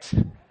ticket.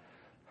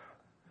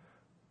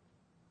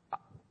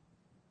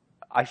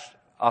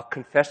 I'll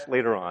confess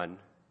later on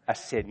a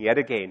sin yet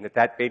again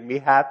that made me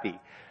happy.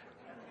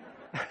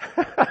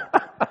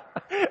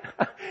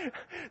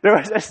 There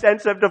was a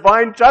sense of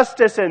divine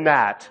justice in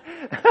that.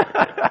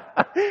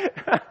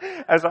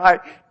 As I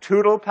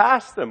tootle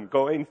past them,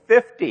 going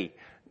 50.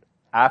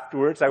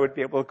 Afterwards, I would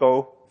be able to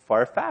go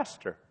far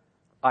faster.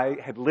 I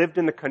had lived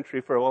in the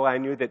country for a while. I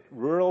knew that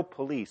rural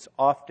police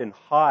often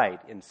hide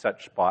in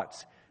such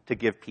spots to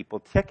give people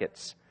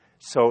tickets.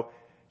 So,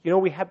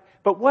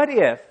 but what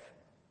if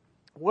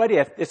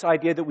this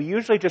idea that we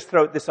usually just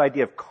throw out this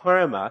idea of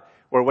karma,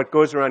 or what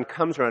goes around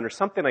comes around, or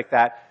something like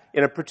that,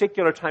 in a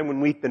particular time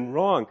when we've been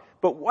wrong.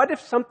 But what if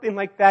something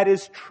like that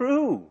is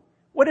true?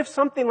 What if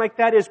something like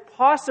that is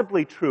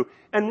possibly true?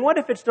 And what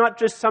if it's not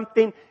just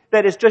something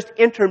that is just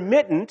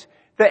intermittent,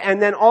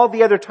 and then all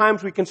the other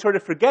times we can sort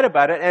of forget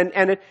about it,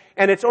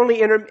 and it's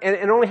only and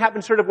it only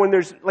happens sort of when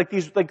there's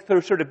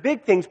there's sort of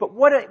big things. But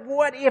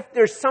what if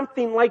there's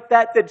something like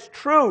that that's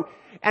true?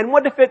 And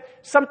what if it's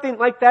something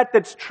like that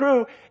that's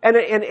true, and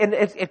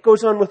it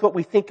goes on with what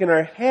we think in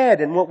our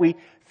head, and what we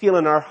feel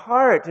in our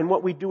heart, and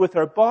what we do with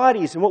our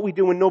bodies, and what we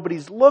do when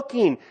nobody's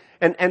looking,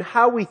 and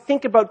how we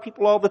think about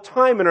people all the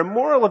time, and our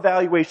moral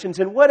evaluations.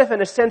 And what if,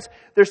 in a sense,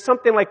 there's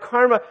something like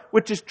karma,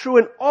 which is true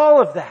in all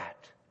of that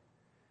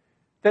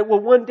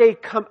will one day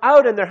come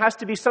out, and there has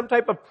to be some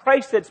type of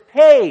price that's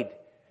paid.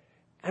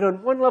 And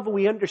on one level,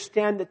 we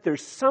understand that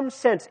there's some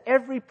sense,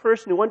 every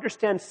person who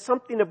understands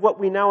something of what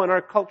we now in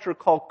our culture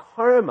call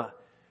karma,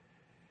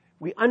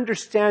 we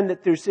understand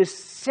that there's this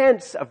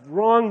sense of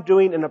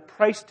wrongdoing and a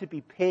price to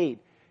be paid.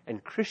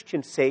 And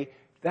Christians say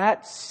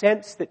that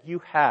sense that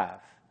you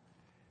have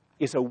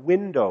is a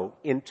window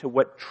into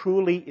what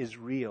truly is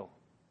real.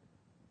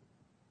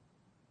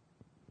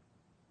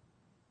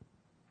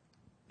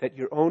 That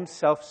your own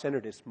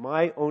self-centeredness,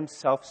 my own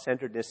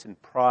self-centeredness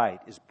and pride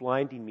is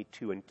blinding me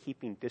to and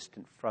keeping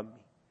distant from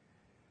me.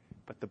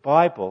 But the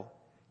Bible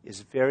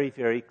is very,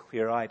 very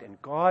clear-eyed, and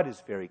God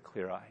is very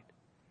clear-eyed.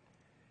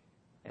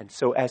 And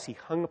so as he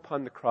hung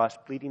upon the cross,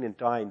 bleeding and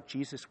dying,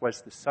 Jesus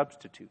was the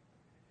substitute.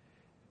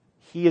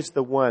 He is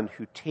the one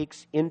who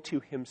takes into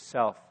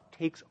himself,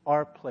 takes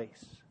our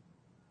place.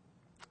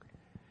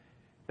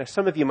 Now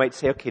some of you might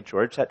say, okay,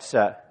 George, that's...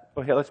 here,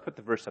 let's put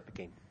the verse up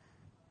again.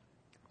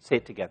 Say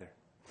it together.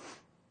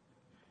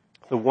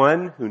 The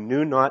one who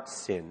knew not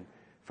sin,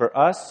 for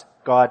us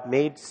God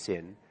made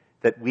sin,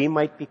 that we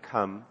might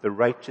become the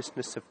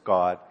righteousness of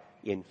God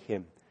in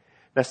him.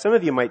 Now some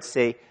of you might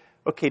say,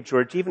 okay,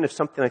 George, even if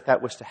something like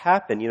that was to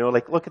happen,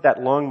 look at that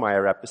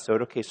Longmire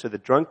episode. Okay, so the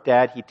drunk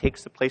dad, he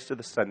takes the place of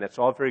the son. That's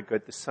all very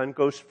good. The son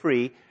goes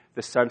free.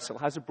 The son still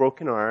has a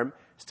broken arm,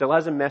 still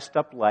has a messed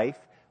up life.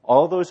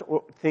 All those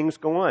things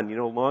go on.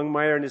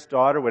 Longmire and his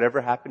daughter,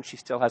 whatever happened, she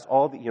still has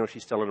all the,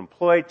 she's still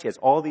unemployed. She has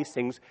all these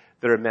things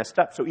that are messed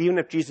up. So even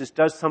if Jesus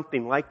does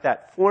something like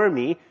that for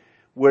me,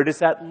 where does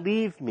that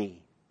leave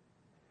me?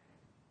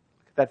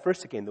 Look at that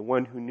verse again. The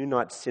one who knew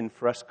not sin,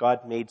 for us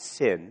God made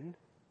sin.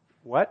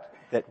 What?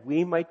 That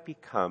we might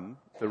become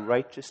the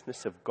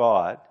righteousness of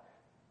God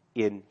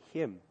in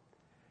him.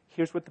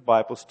 Here's what the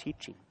Bible's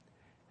teaching.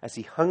 As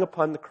he hung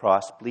upon the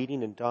cross,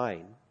 bleeding and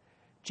dying,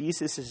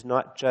 Jesus is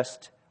not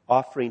just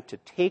offering to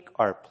take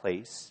our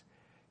place,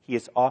 he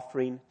is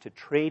offering to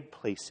trade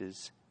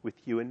places with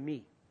you and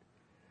me.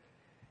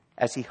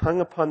 As he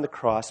hung upon the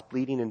cross,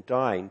 bleeding and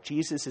dying,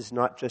 Jesus is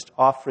not just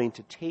offering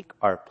to take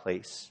our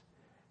place,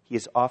 he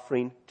is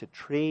offering to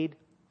trade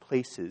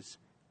places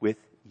with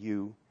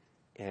you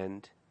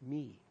and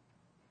me.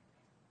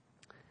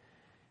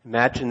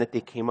 Imagine that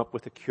they came up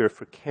with a cure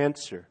for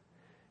cancer,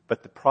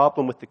 but the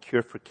problem with the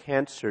cure for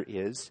cancer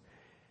is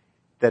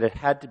that it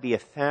had to be a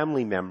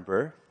family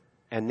member,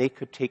 and they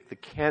could take the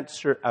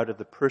cancer out of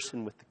the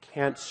person with the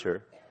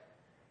cancer.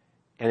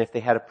 And if they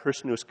had a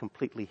person who was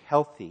completely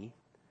healthy,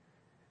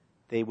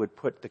 they would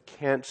put the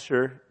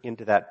cancer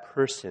into that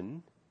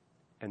person,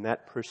 and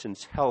that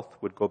person's health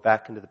would go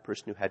back into the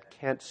person who had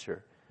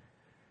cancer.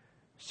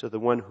 So the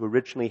one who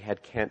originally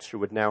had cancer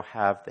would now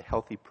have the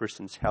healthy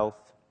person's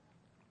health,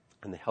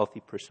 and the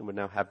healthy person would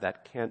now have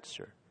that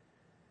cancer.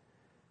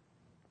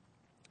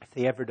 If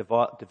they ever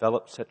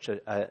developed such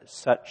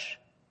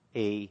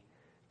a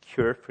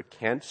cure for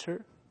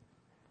cancer,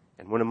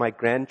 and one of my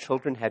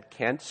grandchildren had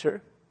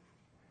cancer,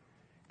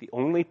 the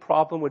only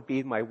problem would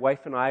be my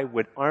wife and I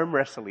would arm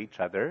wrestle each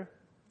other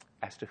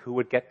as to who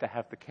would get to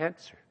have the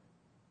cancer.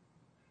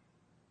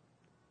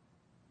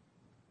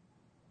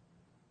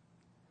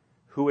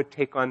 Who would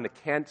take on the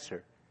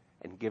cancer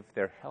and give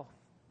their health?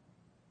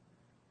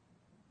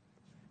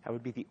 That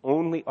would be the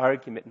only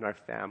argument in our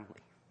family.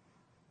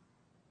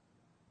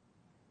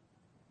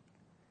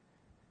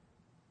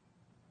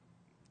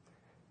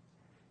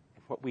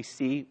 What we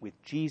see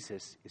with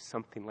Jesus is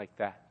something like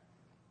that.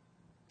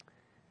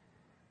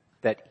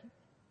 That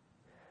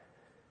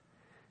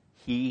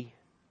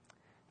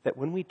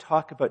when we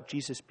talk about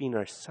Jesus being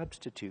our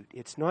substitute,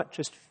 it's not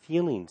just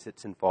feelings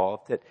that's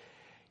involved. That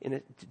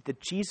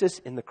Jesus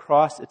in the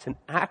cross, it's an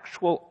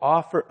actual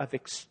offer of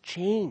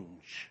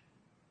exchange.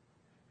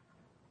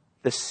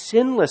 The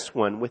sinless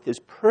one with his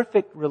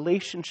perfect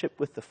relationship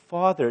with the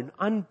Father, an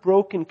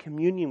unbroken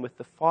communion with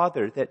the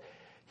Father, that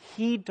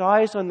He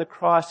dies on the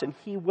cross, and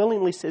he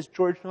willingly says,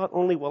 George, not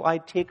only will I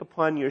take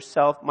upon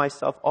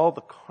myself all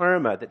the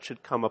karma that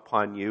should come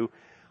upon you,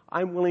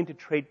 I'm willing to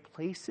trade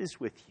places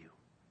with you.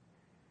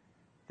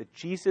 That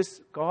Jesus,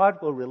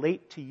 God, will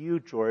relate to you,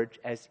 George,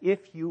 as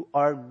if you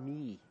are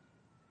me.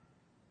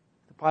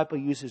 The Bible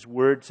uses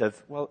words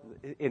of,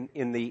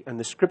 in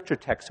the scripture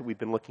text that we've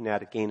been looking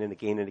at again and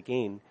again and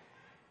again,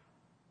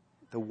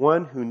 the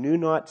one who knew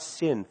not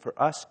sin, for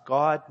us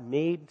God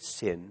made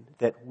sin,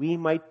 that we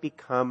might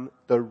become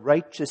the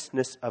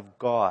righteousness of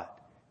God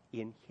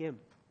in him.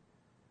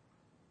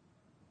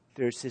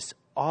 There's this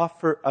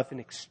offer of an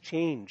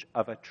exchange,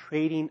 of a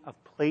trading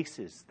of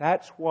places.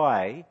 That's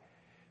why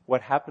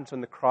what happens on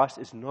the cross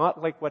is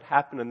not like what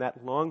happened on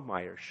that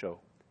Longmire show,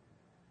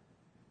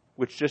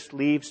 which just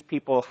leaves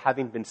people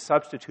having been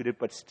substituted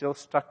but still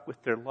stuck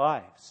with their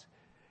lives.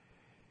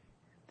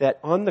 That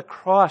on the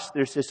cross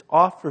there's this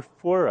offer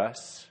for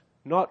us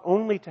not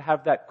only to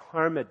have that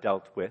karma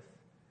dealt with,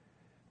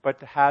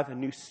 but to have a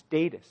new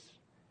status,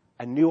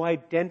 a new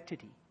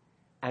identity,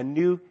 a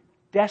new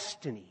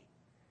destiny,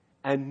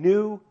 a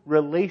new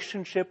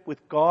relationship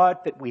with God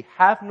that we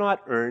have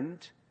not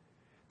earned,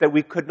 that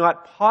we could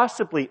not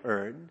possibly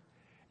earn,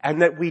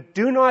 and that we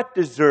do not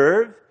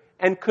deserve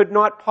and could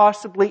not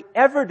possibly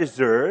ever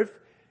deserve.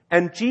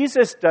 And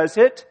Jesus does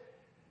it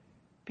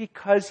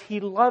because he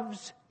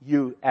loves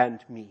you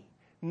and me.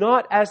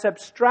 Not as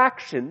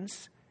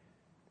abstractions,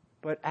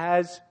 but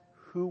as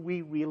who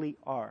we really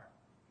are.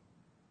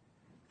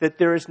 That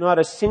there is not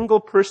a single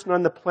person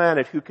on the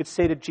planet who could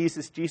say to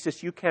Jesus,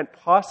 Jesus, you can't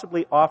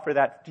possibly offer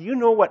that. Do you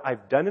know what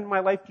I've done in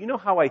my life? Do you know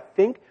how I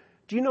think?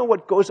 Do you know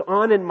what goes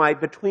on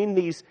between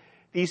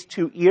these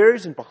two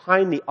ears and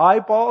behind the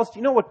eyeballs? Do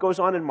you know what goes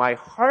on in my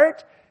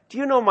heart? Do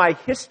you know my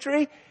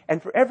history?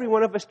 And for every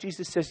one of us,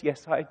 Jesus says,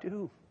 yes, I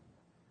do.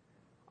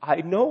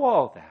 I know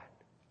all that.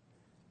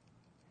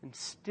 And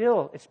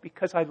still, it's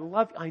because I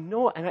love you. I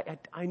know, and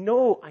I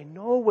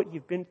know what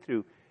you've been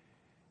through.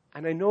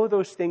 And I know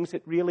those things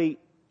that really,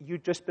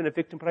 you've just been a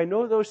victim, but I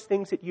know those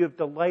things that you have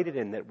delighted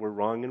in that were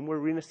wrong, and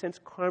were, in a sense,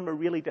 karma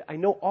really, I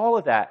know all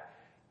of that,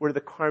 where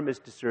the karma is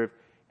deserved.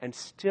 And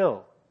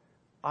still,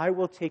 I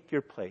will take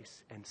your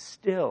place, and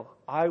still,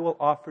 I will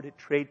offer to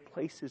trade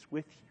places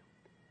with you.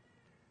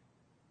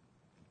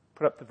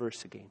 Put up the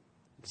verse again.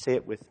 Say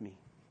it with me.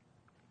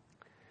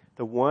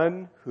 The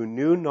one who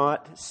knew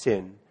not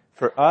sin,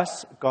 for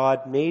us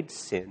God made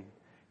sin,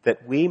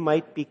 that we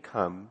might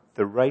become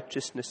the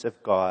righteousness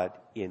of God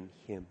in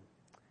him.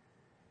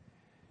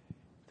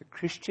 The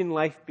Christian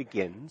life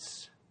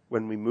begins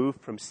when we move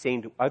from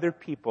saying to other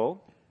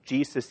people,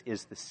 Jesus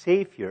is the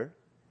Savior,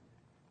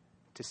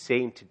 to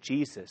saying to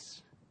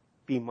Jesus,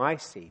 be my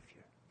Savior.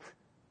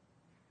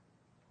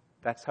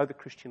 That's how the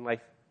Christian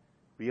life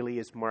really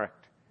is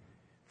marked.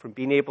 From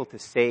being able to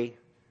say,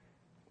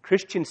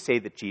 Christians say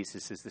that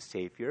Jesus is the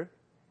Savior,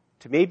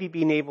 to maybe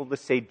being able to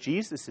say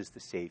Jesus is the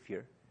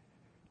Savior,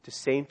 to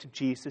saying to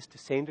Jesus, to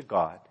saying to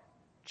God,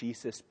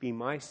 Jesus, be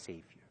my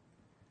Savior.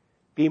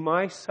 Be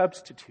my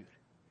substitute.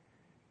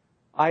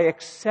 I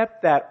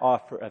accept that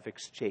offer of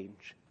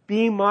exchange.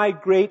 Be my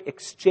great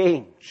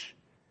exchange.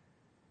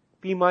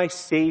 Be my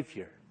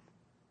Savior.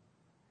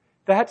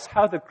 That's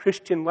how the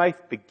Christian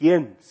life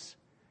begins.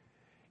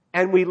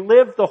 And we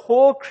live the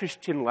whole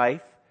Christian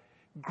life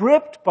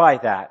gripped by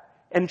that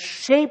and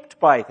shaped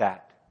by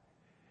that.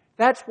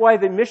 That's why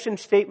the mission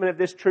statement of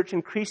this church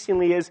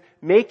increasingly is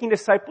making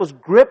disciples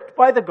gripped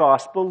by the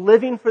gospel,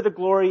 living for the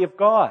glory of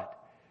God.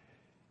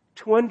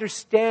 To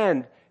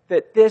understand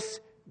that this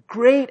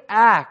great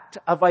act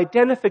of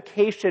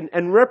identification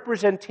and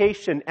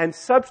representation and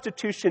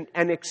substitution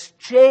and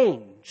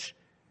exchange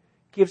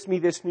gives me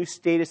this new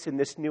status and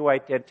this new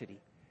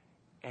identity.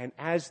 And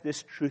as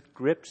this truth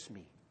grips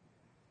me,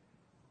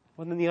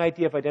 well, then the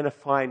idea of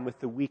identifying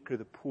with the weak or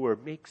the poor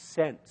makes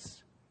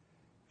sense.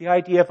 The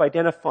idea of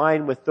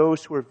identifying with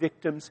those who are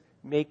victims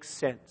makes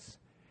sense.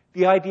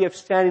 The idea of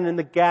standing in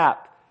the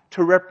gap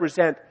to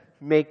represent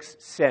makes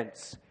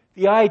sense.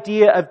 The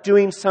idea of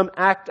doing some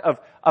act of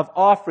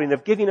offering,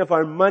 of giving of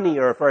our money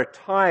or of our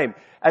time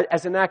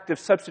as an act of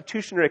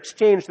substitution or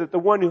exchange, that the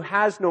one who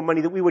has no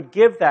money, that we would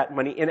give that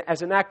money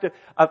as an act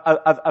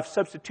of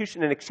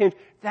substitution and exchange,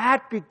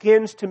 that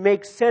begins to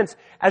make sense.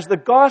 As the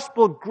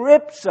gospel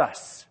grips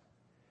us,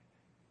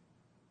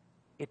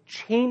 it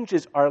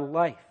changes our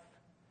life.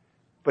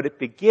 But it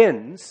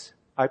begins,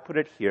 I put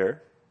it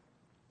here,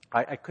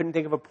 I couldn't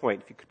think of a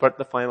point. If you could put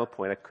the final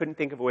point, I couldn't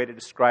think of a way to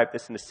describe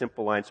this in a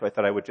simple line, so I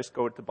thought I would just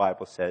go what the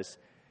Bible says.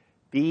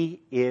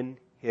 Be in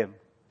him.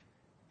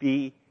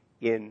 Be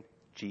in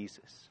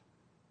Jesus.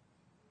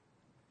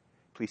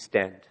 Please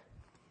stand.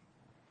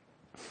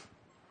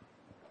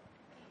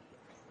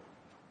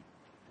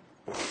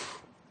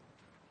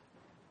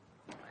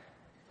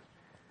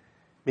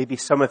 Maybe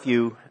some of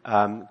you,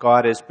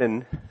 God has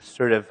been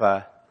sort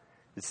of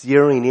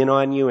zeroing in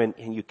on you,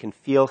 and you can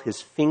feel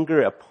his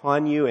finger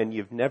upon you, and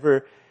you've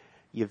never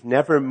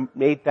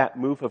made that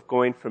move of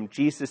going from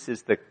Jesus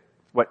is the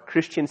what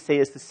Christians say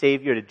is the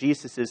Savior to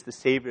Jesus is the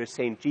Savior, is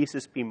saying,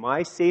 Jesus, be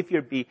my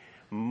Savior, be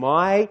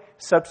my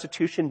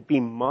substitution, be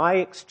my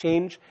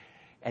exchange.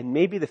 And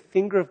maybe the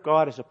finger of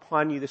God is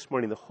upon you this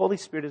morning. The Holy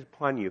Spirit is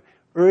upon you,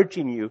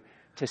 urging you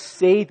to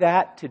say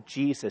that to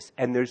Jesus.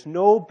 And there's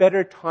no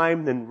better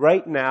time than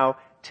right now,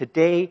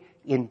 today,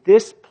 in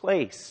this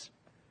place,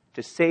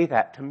 to say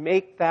that, to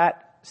make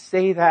that,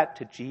 say that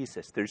to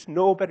Jesus. There's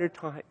no better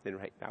time than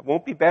right now.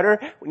 Won't be better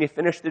when you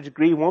finish the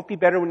degree. Won't be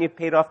better when you've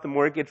paid off the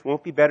mortgage.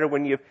 Won't be better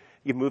when you've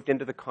moved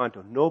into the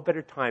condo. No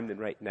better time than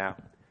right now.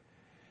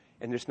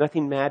 And there's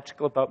nothing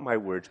magical about my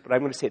words, but I'm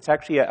going to say, it's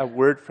actually a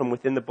word from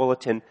within the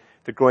bulletin,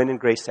 the Growing in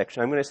Grace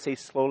section. I'm going to say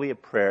slowly a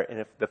prayer, and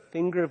if the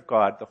finger of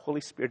God, the Holy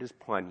Spirit, is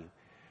upon you,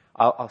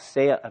 I'll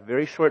say a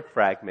very short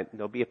fragment, and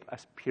there'll be a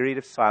period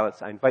of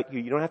silence. I invite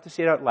you don't have to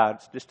say it out loud.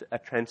 It's just a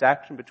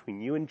transaction between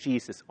you and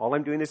Jesus. All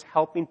I'm doing is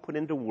helping put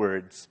into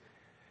words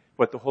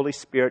what the Holy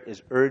Spirit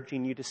is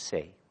urging you to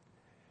say.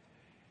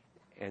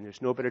 And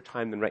there's no better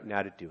time than right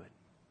now to do it.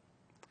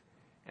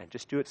 And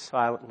just do it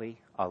silently.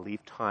 I'll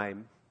leave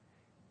time.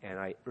 And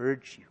I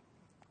urge you,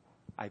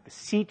 I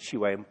beseech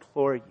you, I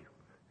implore you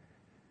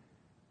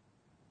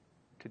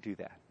to do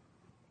that.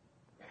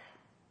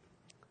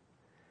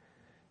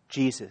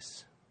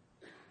 Jesus,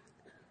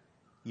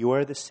 you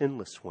are the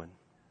sinless one.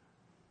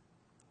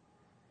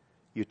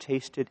 You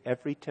tasted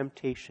every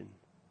temptation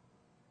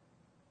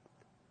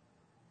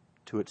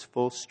to its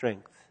full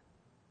strength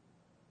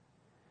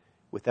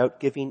without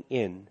giving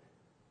in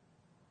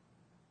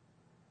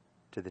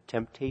to the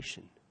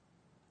temptation.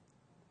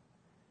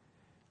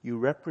 You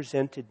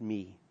represented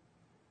me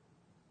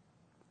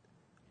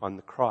on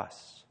the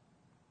cross.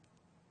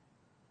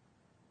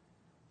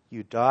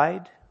 You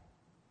died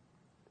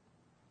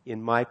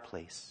in my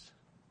place.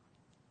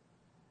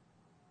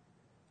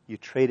 You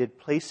traded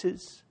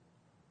places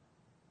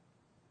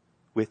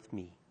with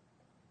me.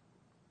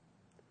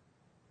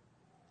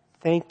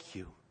 Thank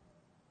you.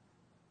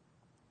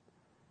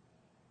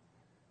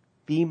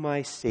 Be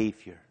my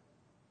Savior.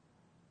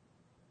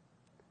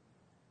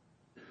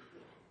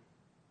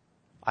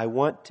 I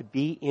want to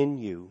be in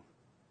you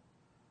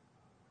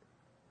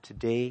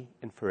today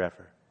and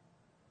forever.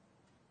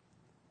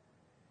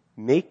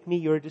 Make me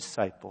your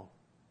disciple,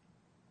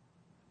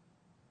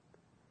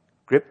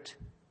 gripped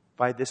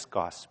by this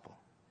gospel,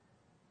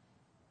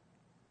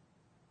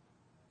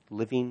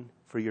 living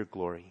for your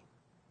glory.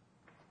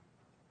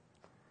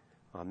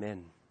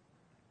 Amen.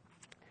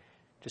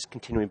 Just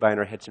continuing bowing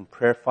our heads in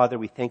prayer. Father,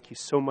 we thank you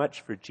so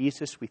much for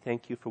Jesus. We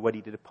thank you for what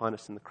he did upon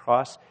us on the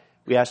cross.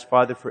 We ask,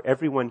 Father, for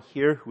everyone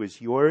here who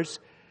is yours,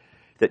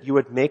 that you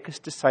would make us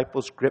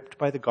disciples gripped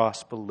by the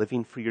gospel,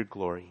 living for your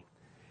glory.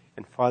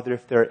 And Father,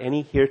 if there are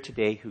any here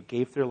today who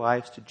gave their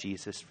lives to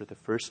Jesus for the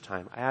first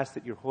time, I ask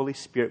that your Holy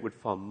Spirit would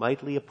fall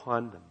mightily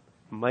upon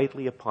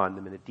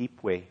them in a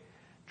deep way,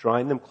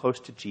 drawing them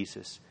close to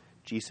Jesus,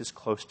 Jesus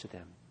close to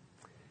them.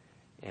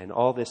 And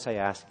all this I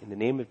ask in the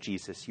name of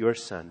Jesus, your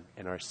Son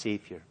and our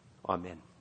Savior. Amen.